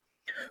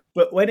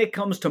 but when it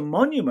comes to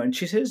monuments,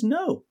 she says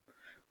no.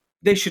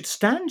 They should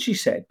stand, she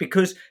said,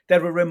 because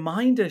they're a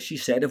reminder, she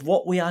said, of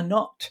what we are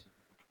not.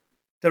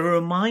 They're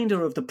a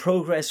reminder of the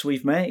progress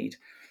we've made.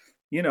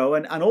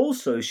 And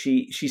also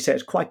she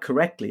says quite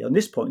correctly, on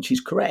this point,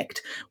 she's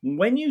correct.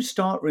 When you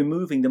start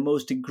removing the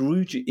most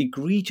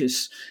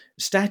egregious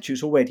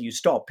statues, or where do you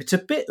stop? It's a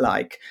bit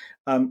like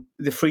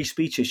the free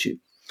speech issue.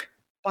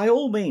 By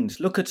all means,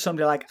 look at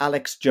somebody like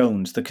Alex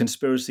Jones, the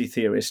conspiracy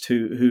theorist,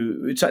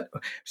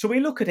 so we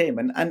look at him,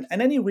 and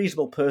any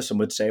reasonable person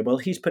would say, well,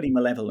 he's pretty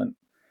malevolent.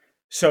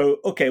 So,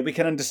 okay, we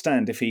can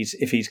understand if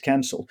he's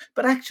cancelled.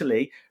 But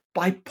actually,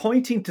 by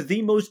pointing to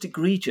the most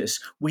egregious,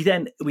 we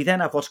then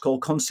have what's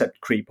called concept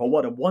creep, or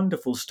what a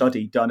wonderful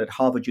study done at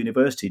Harvard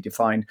University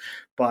defined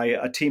by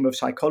a team of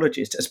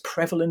psychologists as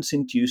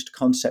prevalence-induced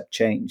concept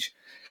change.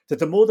 That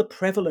the more the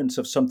prevalence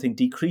of something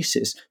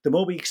decreases, the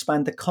more we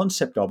expand the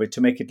concept of it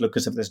to make it look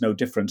as if there's no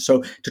difference.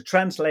 So to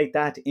translate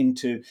that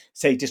into,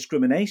 say,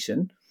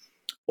 discrimination,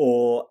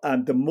 or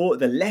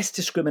the less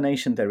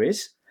discrimination there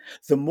is,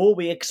 the more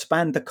we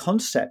expand the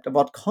concept of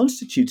what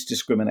constitutes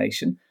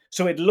discrimination,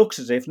 so it looks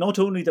as if not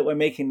only that we're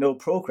making no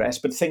progress,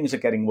 but things are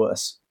getting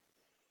worse.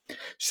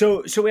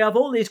 So we have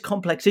all these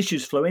complex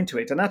issues flow into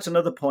it, and that's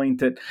another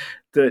point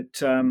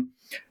that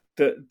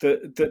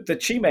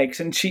she makes,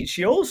 and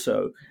she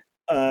also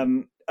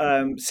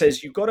says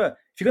if you're going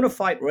to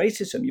fight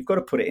racism, you've got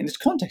to put it in its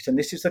context, and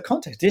this is the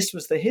context. This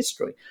was the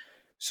history.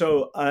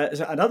 So,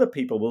 and other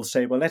people will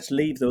say, well, let's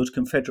leave those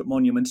Confederate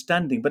monuments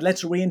standing, but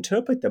let's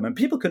reinterpret them. And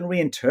people can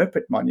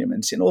reinterpret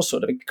monuments in all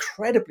sort of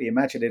incredibly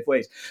imaginative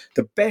ways.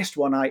 The best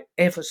one I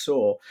ever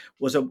saw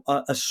was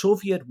a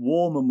Soviet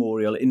war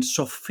memorial in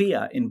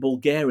Sofia in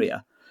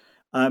Bulgaria.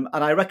 And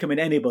I recommend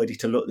anybody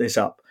to look this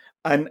up.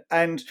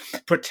 And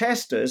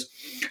protesters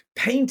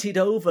painted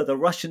over the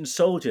Russian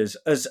soldiers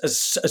as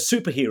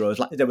superheroes.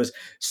 Like there was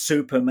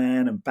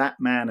Superman and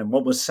Batman, and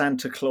one was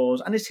Santa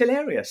Claus. And it's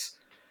hilarious.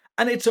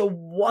 And it's a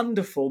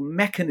wonderful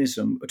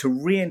mechanism to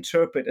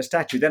reinterpret a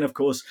statue. Then, of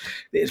course,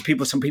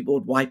 some people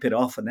would wipe it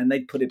off and then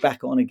they'd put it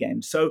back on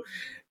again. So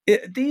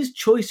these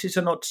choices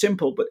are not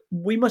simple, but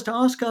we must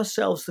ask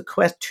ourselves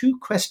two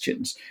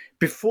questions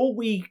before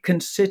we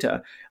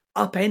consider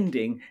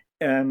upending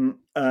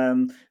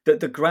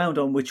the ground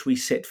on which we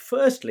sit.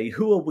 Firstly,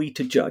 who are we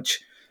to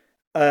judge?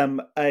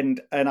 And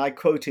I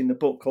quote in the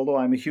book, although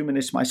I'm a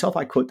humanist myself,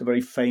 I quote the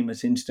very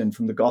famous incident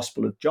from the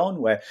Gospel of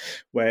John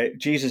where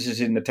Jesus is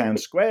in the town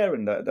square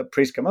and the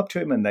priests come up to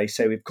him and they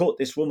say, we've caught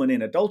this woman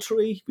in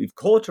adultery, we've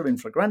caught her in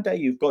flagrante,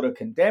 you've got to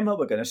condemn her,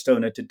 we're going to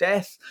stone her to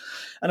death.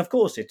 And of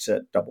course, it's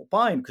a double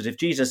bind, because if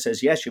Jesus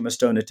says, yes, you must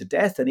stone her to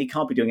death, then he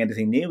can't be doing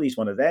anything new, he's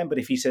one of them. But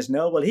if he says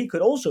no, well, he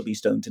could also be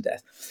stoned to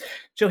death.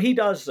 So he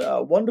does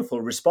a wonderful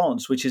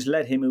response, which is,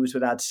 let him who is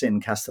without sin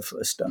cast the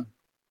first stone.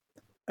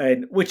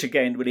 And which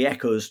again really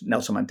echoes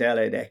Nelson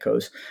Mandela, it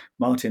echoes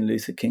Martin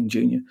Luther King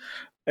Jr.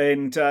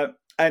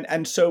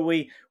 And so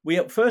we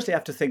firstly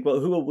have to think, well,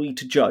 who are we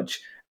to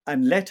judge?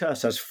 And let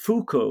us, as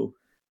Foucault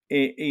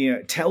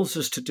tells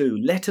us to do,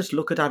 let us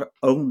look at our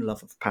own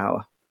love of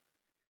power.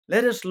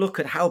 Let us look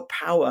at how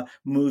power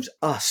moves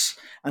us,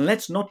 and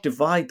let's not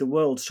divide the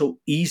world so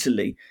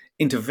easily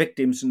into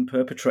victims and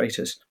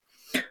perpetrators.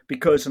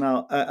 Because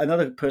now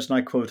another person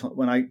I quote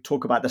when I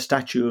talk about the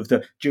statue of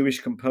the Jewish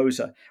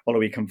composer,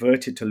 although he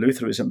converted to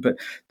Lutheranism, but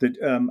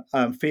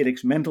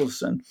Felix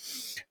Mendelssohn,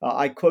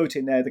 I quote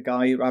in there the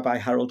guy, Rabbi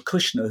Harold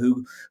Kushner,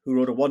 who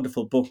wrote a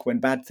wonderful book, When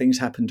Bad Things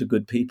Happen to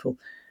Good People.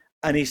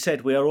 And he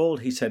said, we are all,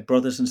 he said,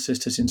 brothers and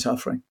sisters in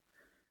suffering.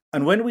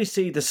 And when we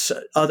see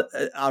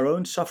our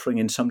own suffering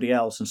in somebody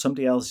else and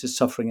somebody else's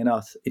suffering in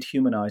us, it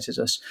humanizes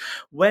us.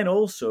 When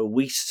also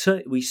we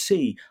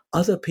see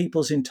other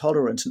people's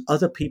intolerance and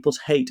other people's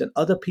hate and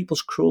other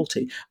people's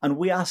cruelty, and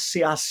we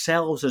see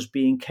ourselves as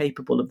being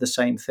capable of the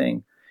same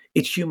thing,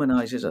 it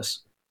humanizes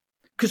us.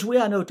 Because we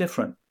are no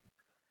different.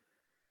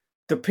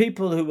 The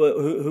people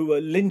who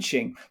were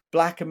lynching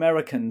Black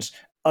Americans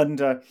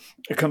under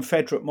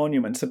Confederate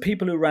monuments, the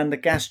people who ran the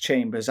gas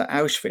chambers at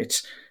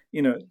Auschwitz,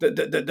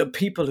 the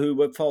people who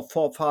were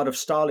for part of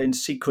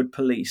Stalin's secret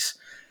police,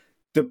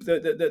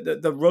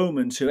 the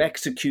Romans who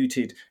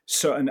executed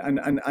so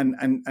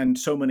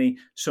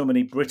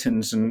many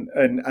Britons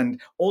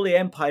and all the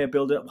empire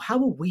builders. How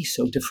are we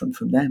so different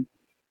from them?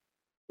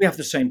 We have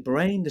the same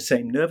brain, the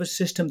same nervous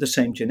system, the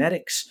same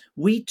genetics.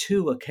 We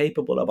too are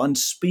capable of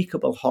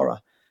unspeakable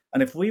horror.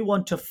 And if we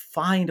want to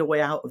find a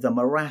way out of the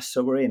morass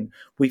that we're in,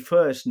 we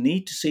first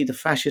need to see the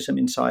fascism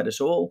inside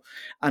us all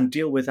and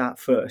deal with that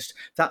first.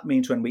 That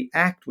means when we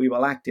act, we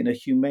will act in a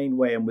humane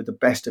way and with the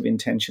best of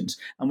intentions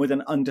and with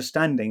an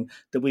understanding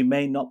that we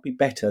may not be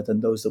better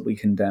than those that we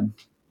condemn.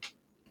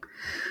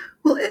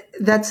 Well,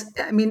 that's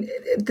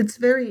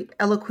very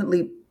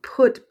eloquently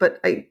put,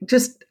 but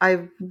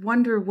I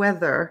wonder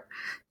whether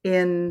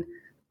in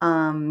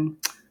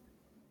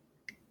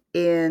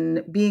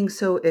being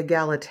so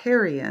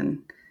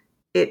egalitarian,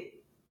 it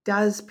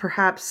does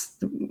perhaps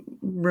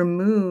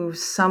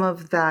removes some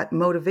of that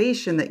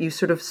motivation that you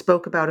sort of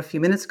spoke about a few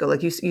minutes ago.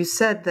 Like you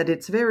said that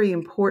it's very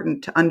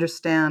important to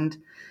understand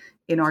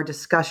in our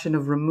discussion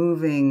of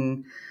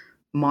removing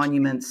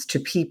monuments to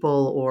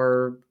people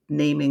or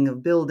naming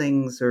of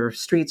buildings or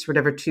streets or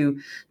whatever, to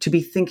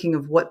be thinking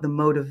of what the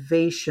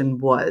motivation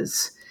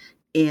was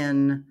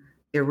in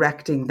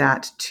erecting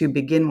that to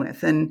begin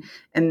with.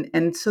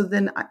 And so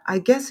then I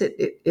guess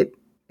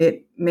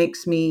it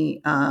makes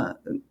me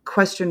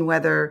question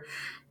whether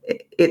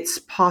it's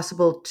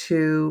possible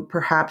to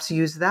perhaps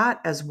use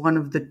that as one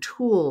of the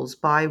tools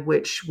by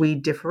which we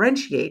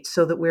differentiate,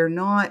 so that we're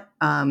not,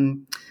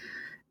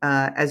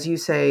 as you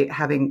say,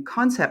 having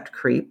concept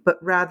creep,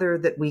 but rather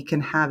that we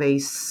can have a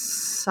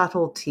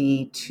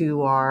subtlety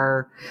to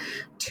our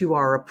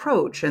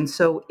approach. And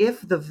so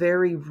if the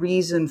very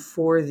reason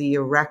for the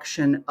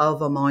erection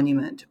of a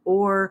monument,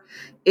 or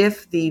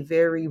if the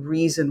very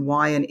reason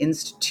why an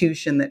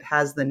institution that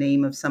has the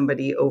name of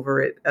somebody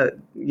over it,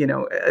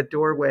 a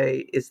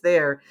doorway is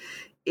there,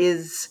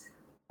 is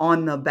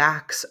on the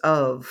backs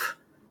of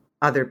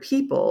other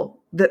people,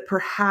 that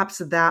perhaps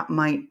that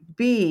might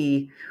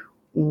be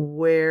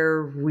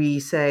where we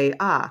say,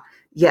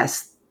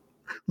 yes,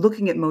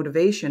 looking at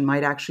motivation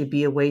might actually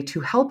be a way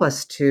to help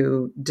us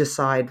to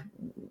decide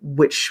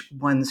which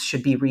ones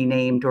should be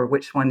renamed or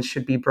which ones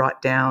should be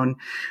brought down.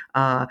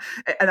 And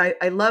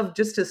I love,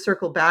 just to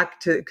circle back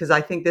to, because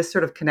I think this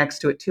sort of connects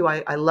to it too.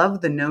 I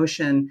love the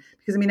notion,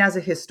 because I mean, as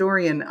a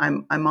historian,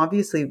 I'm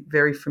obviously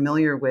very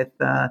familiar with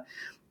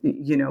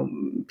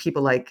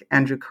people like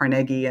Andrew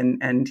Carnegie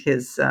and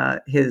his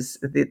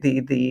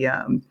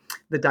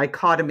the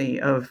dichotomy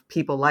of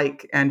people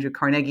like Andrew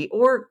Carnegie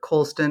or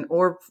Colston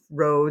or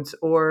Rhodes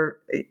or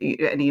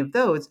any of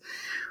those.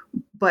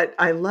 But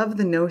I love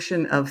the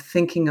notion of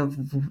thinking of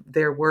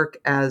their work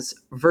as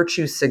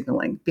virtue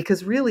signaling,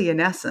 because really, in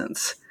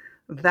essence,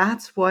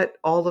 that's what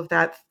all of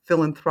that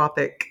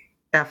philanthropic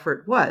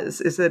effort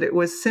was, is that it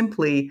was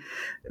simply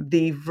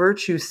the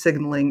virtue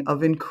signaling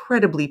of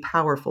incredibly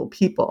powerful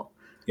people.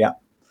 Yeah,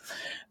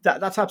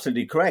 that's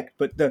absolutely correct.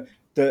 But there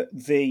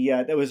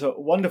was a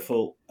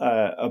wonderful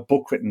a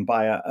book written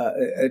by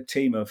a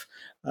team of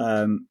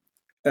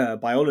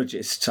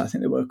biologists. I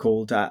think they were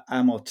called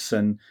Amos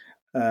and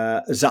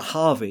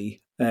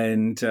Zahavi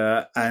and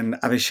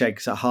Avishek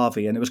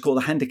Zahavi, and it was called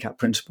the handicap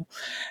principle.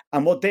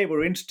 And what they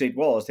were interested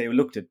was, they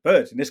looked at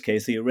birds, in this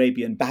case the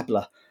Arabian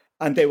babbler,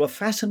 and they were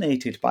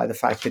fascinated by the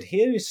fact that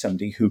here is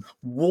somebody who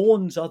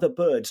warns other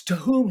birds to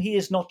whom he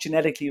is not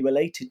genetically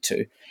related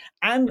to,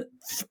 and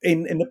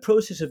in the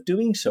process of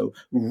doing so,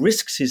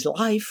 risks his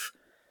life.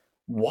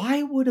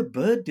 Why would a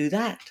bird do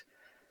that?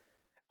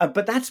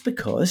 But that's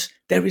because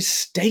there is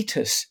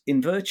status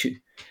in virtue.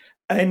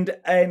 And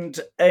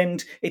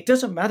it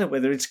doesn't matter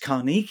whether it's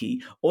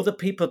Carnegie or the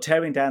people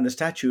tearing down the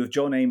statue of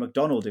John A.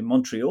 Macdonald in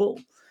Montreal.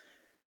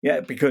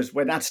 Yeah, because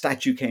when that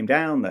statue came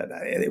down,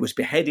 it was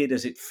beheaded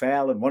as it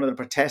fell, and one of the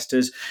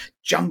protesters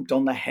jumped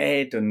on the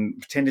head and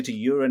pretended to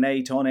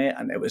urinate on it,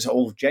 and there was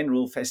all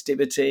general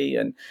festivity,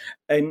 and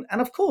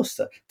of course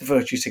the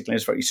virtue signaling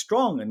is very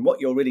strong. And what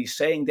you're really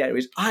saying there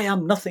is, I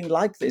am nothing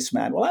like this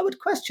man. Well, I would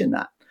question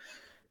that.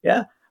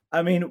 Yeah.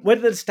 I mean,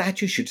 whether the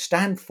statue should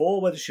stand for,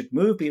 whether it should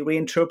move, be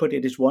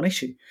reinterpreted is one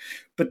issue.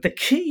 But the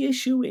key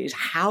issue is,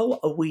 how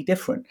are we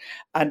different?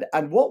 And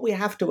what we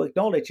have to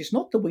acknowledge is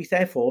not that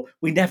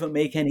we never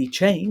make any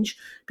change,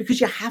 because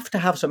you have to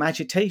have some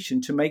agitation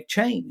to make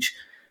change.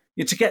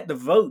 To get the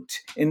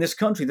vote in this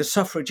country, the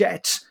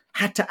suffragettes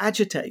had to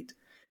agitate.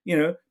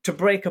 To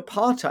break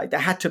apartheid, there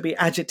had to be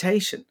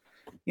agitation.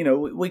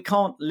 We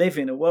can't live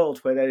in a world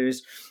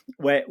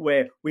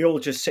where we all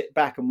just sit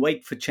back and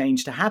wait for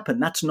change to happen.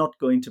 That's not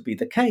going to be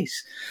the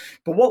case.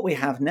 But what we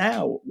have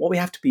now, what we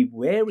have to be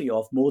wary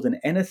of more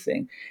than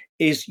anything,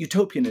 is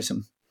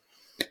utopianism.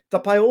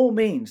 That by all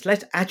means,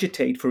 let's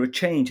agitate for a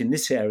change in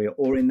this area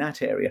or in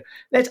that area.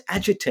 Let's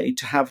agitate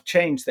to have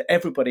change that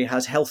everybody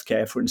has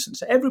healthcare, for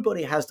instance.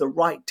 Everybody has the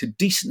right to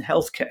decent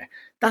healthcare.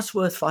 That's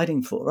worth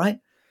fighting for, right?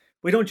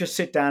 We don't just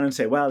sit down and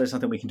say, well, there's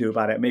nothing we can do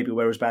about it. Maybe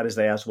we're as bad as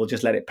they are, so we'll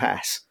just let it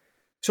pass.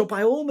 So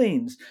by all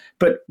means,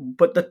 but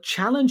the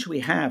challenge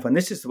we have, and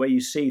this is the way you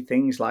see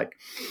things like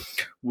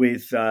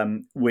with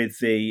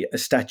the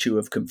statue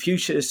of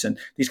Confucius and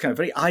these kind of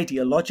very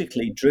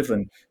ideologically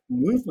driven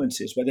movements,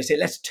 is where they say,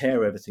 let's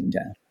tear everything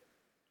down.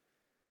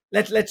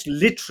 Let's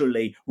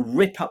literally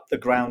rip up the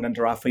ground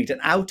under our feet, and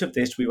out of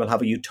this we will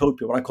have a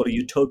utopia, what I call a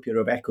utopia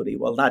of equity.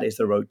 Well, that is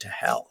the road to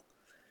hell.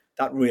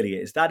 That really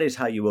is. That is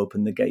how you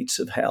open the gates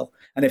of hell.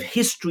 And if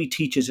history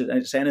teaches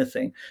us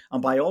anything,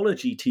 and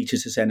biology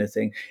teaches us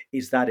anything,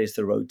 that is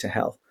the road to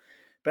hell.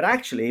 But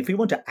actually, if we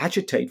want to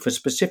agitate for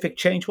specific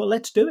change, well,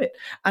 let's do it.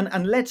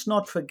 And let's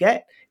not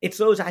forget, it's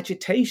those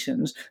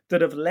agitations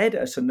that have led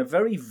us, and the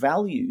very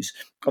values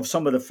of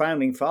some of the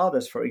founding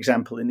fathers, for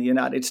example, in the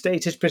United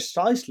States, is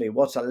precisely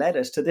what's led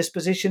us to this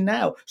position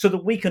now, so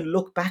that we can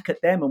look back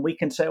at them and we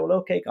can say, well,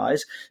 okay,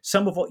 guys,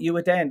 some of what you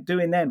were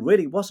doing then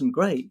really wasn't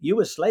great. You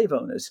were slave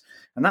owners,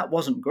 and that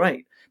wasn't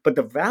great. But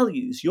the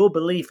values, your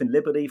belief in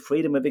liberty,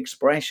 freedom of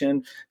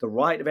expression, the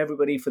right of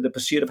everybody for the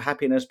pursuit of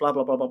happiness, blah,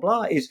 blah, blah, blah,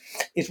 blah, is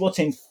what's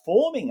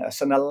informing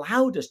us and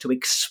allowed us to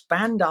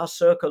expand our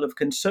circle of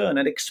concern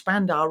and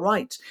expand our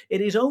rights.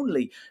 It is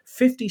only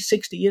 50,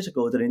 60 years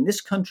ago that in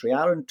this country,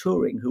 Alan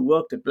Turing, who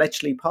worked at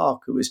Bletchley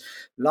Park, who was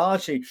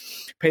largely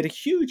played a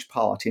huge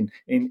part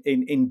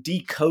in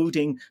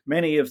decoding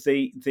many of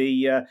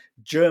the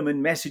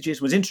German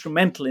messages, was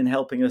instrumental in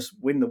helping us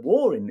win the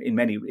war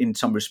in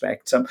some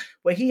respects,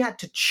 where he had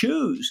to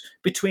choose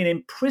between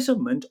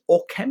imprisonment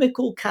or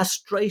chemical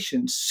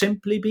castration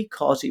simply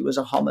because he was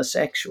a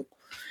homosexual.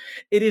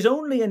 It is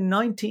only in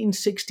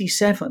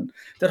 1967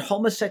 that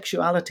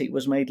homosexuality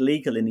was made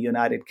legal in the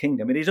United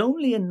Kingdom. It is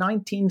only in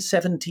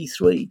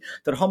 1973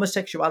 that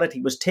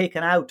homosexuality was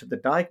taken out of the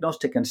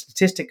Diagnostic and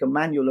Statistical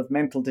Manual of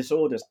Mental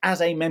Disorders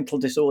as a mental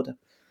disorder.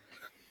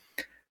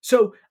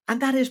 So,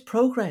 and that is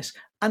progress.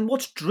 And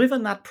what's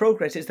driven that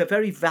progress is the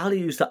very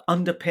values that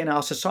underpin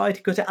our society,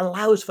 because it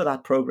allows for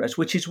that progress,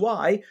 which is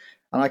why,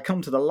 and I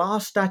come to the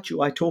last statue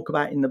I talk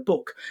about in the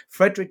book,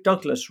 Frederick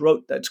Douglass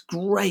wrote that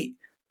great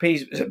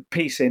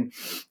piece in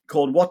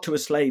called "What to a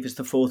Slave is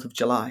the 4th of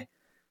July."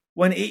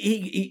 When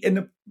he in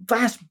the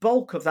vast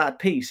bulk of that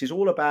piece is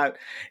all about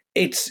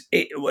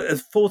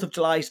 4th of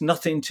July is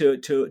nothing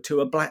to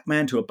a black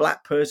man, to a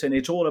black person.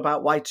 It's all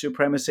about white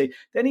supremacy.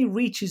 Then he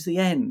reaches the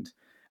end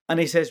and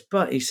he says,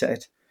 but he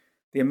said,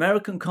 the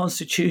American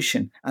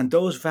Constitution and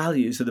those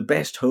values are the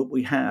best hope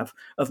we have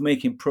of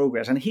making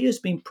progress. And he has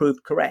been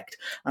proved correct.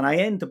 And I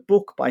end the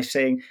book by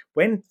saying,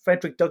 when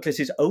Frederick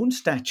Douglass's own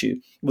statue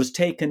was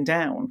taken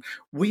down,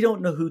 we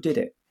don't know who did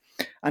it.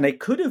 And it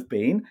could have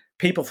been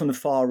people from the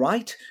far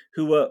right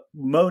who were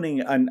moaning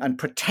and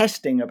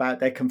protesting about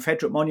their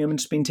Confederate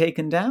monuments being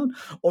taken down.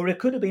 Or it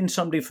could have been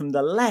somebody from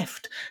the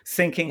left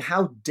thinking,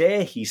 how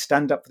dare he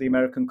stand up for the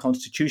American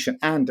Constitution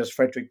and, as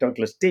Frederick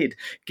Douglass did,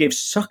 give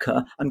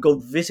succor and go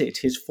visit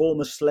his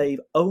former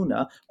slave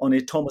owner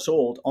Thomas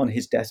Auld on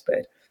his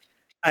deathbed.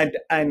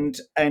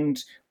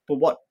 But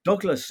what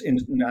Douglass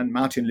and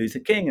Martin Luther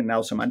King and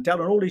Nelson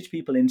Mandela and all these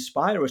people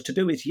inspire us to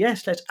do is,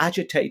 yes, let's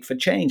agitate for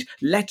change,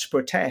 let's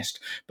protest,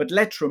 but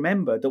let's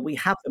remember that we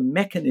have the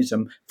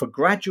mechanism for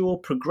gradual,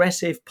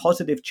 progressive,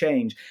 positive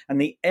change,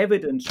 and the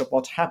evidence of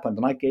what's happened.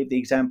 And I gave the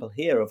example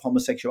here of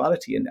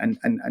homosexuality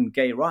and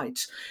gay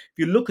rights. If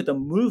you look at the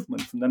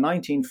movement from the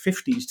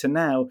 1950s to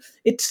now,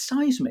 it's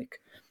seismic.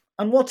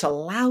 And what's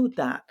allowed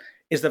that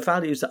is the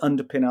values that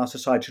underpin our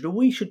society. So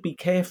we should be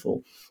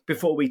careful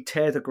before we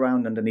tear the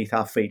ground underneath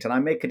our feet. And I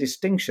make a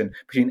distinction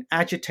between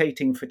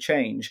agitating for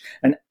change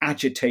and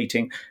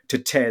agitating to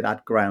tear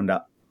that ground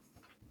up.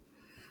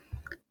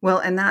 Well,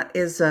 and that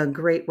is a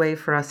great place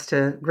for us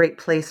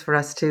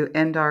to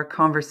end our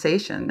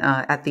conversation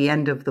at the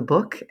end of the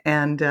book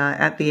and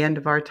at the end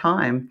of our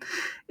time.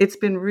 It's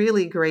been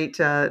really great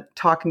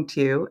talking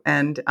to you,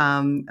 and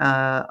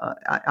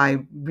I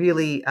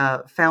really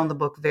found the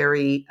book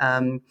very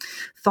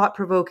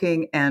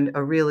thought-provoking and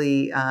a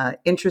really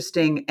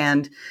interesting,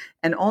 and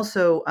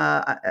also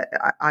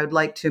I'd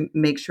like to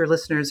make sure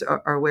listeners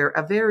are aware,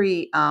 a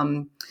very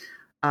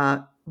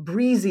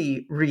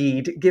breezy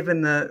read,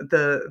 given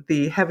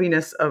the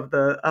heaviness of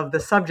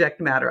the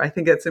subject matter. I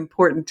think it's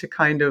important to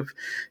kind of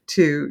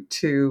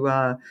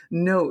to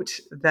note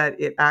that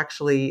it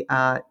actually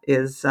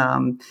is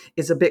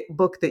a big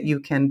book that you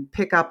can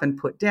pick up and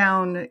put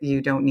down.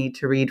 You don't need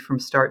to read from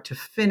start to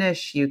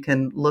finish. You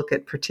can look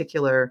at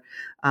particular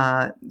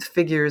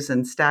figures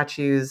and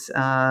statues,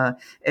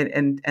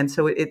 and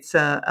so it's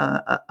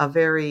a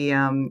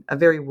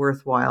very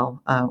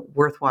worthwhile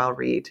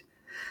read.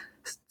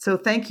 So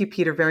thank you,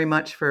 Peter, very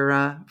much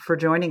for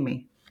joining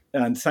me.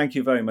 And thank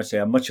you very much,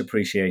 Leah. Much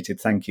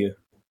appreciated. Thank you.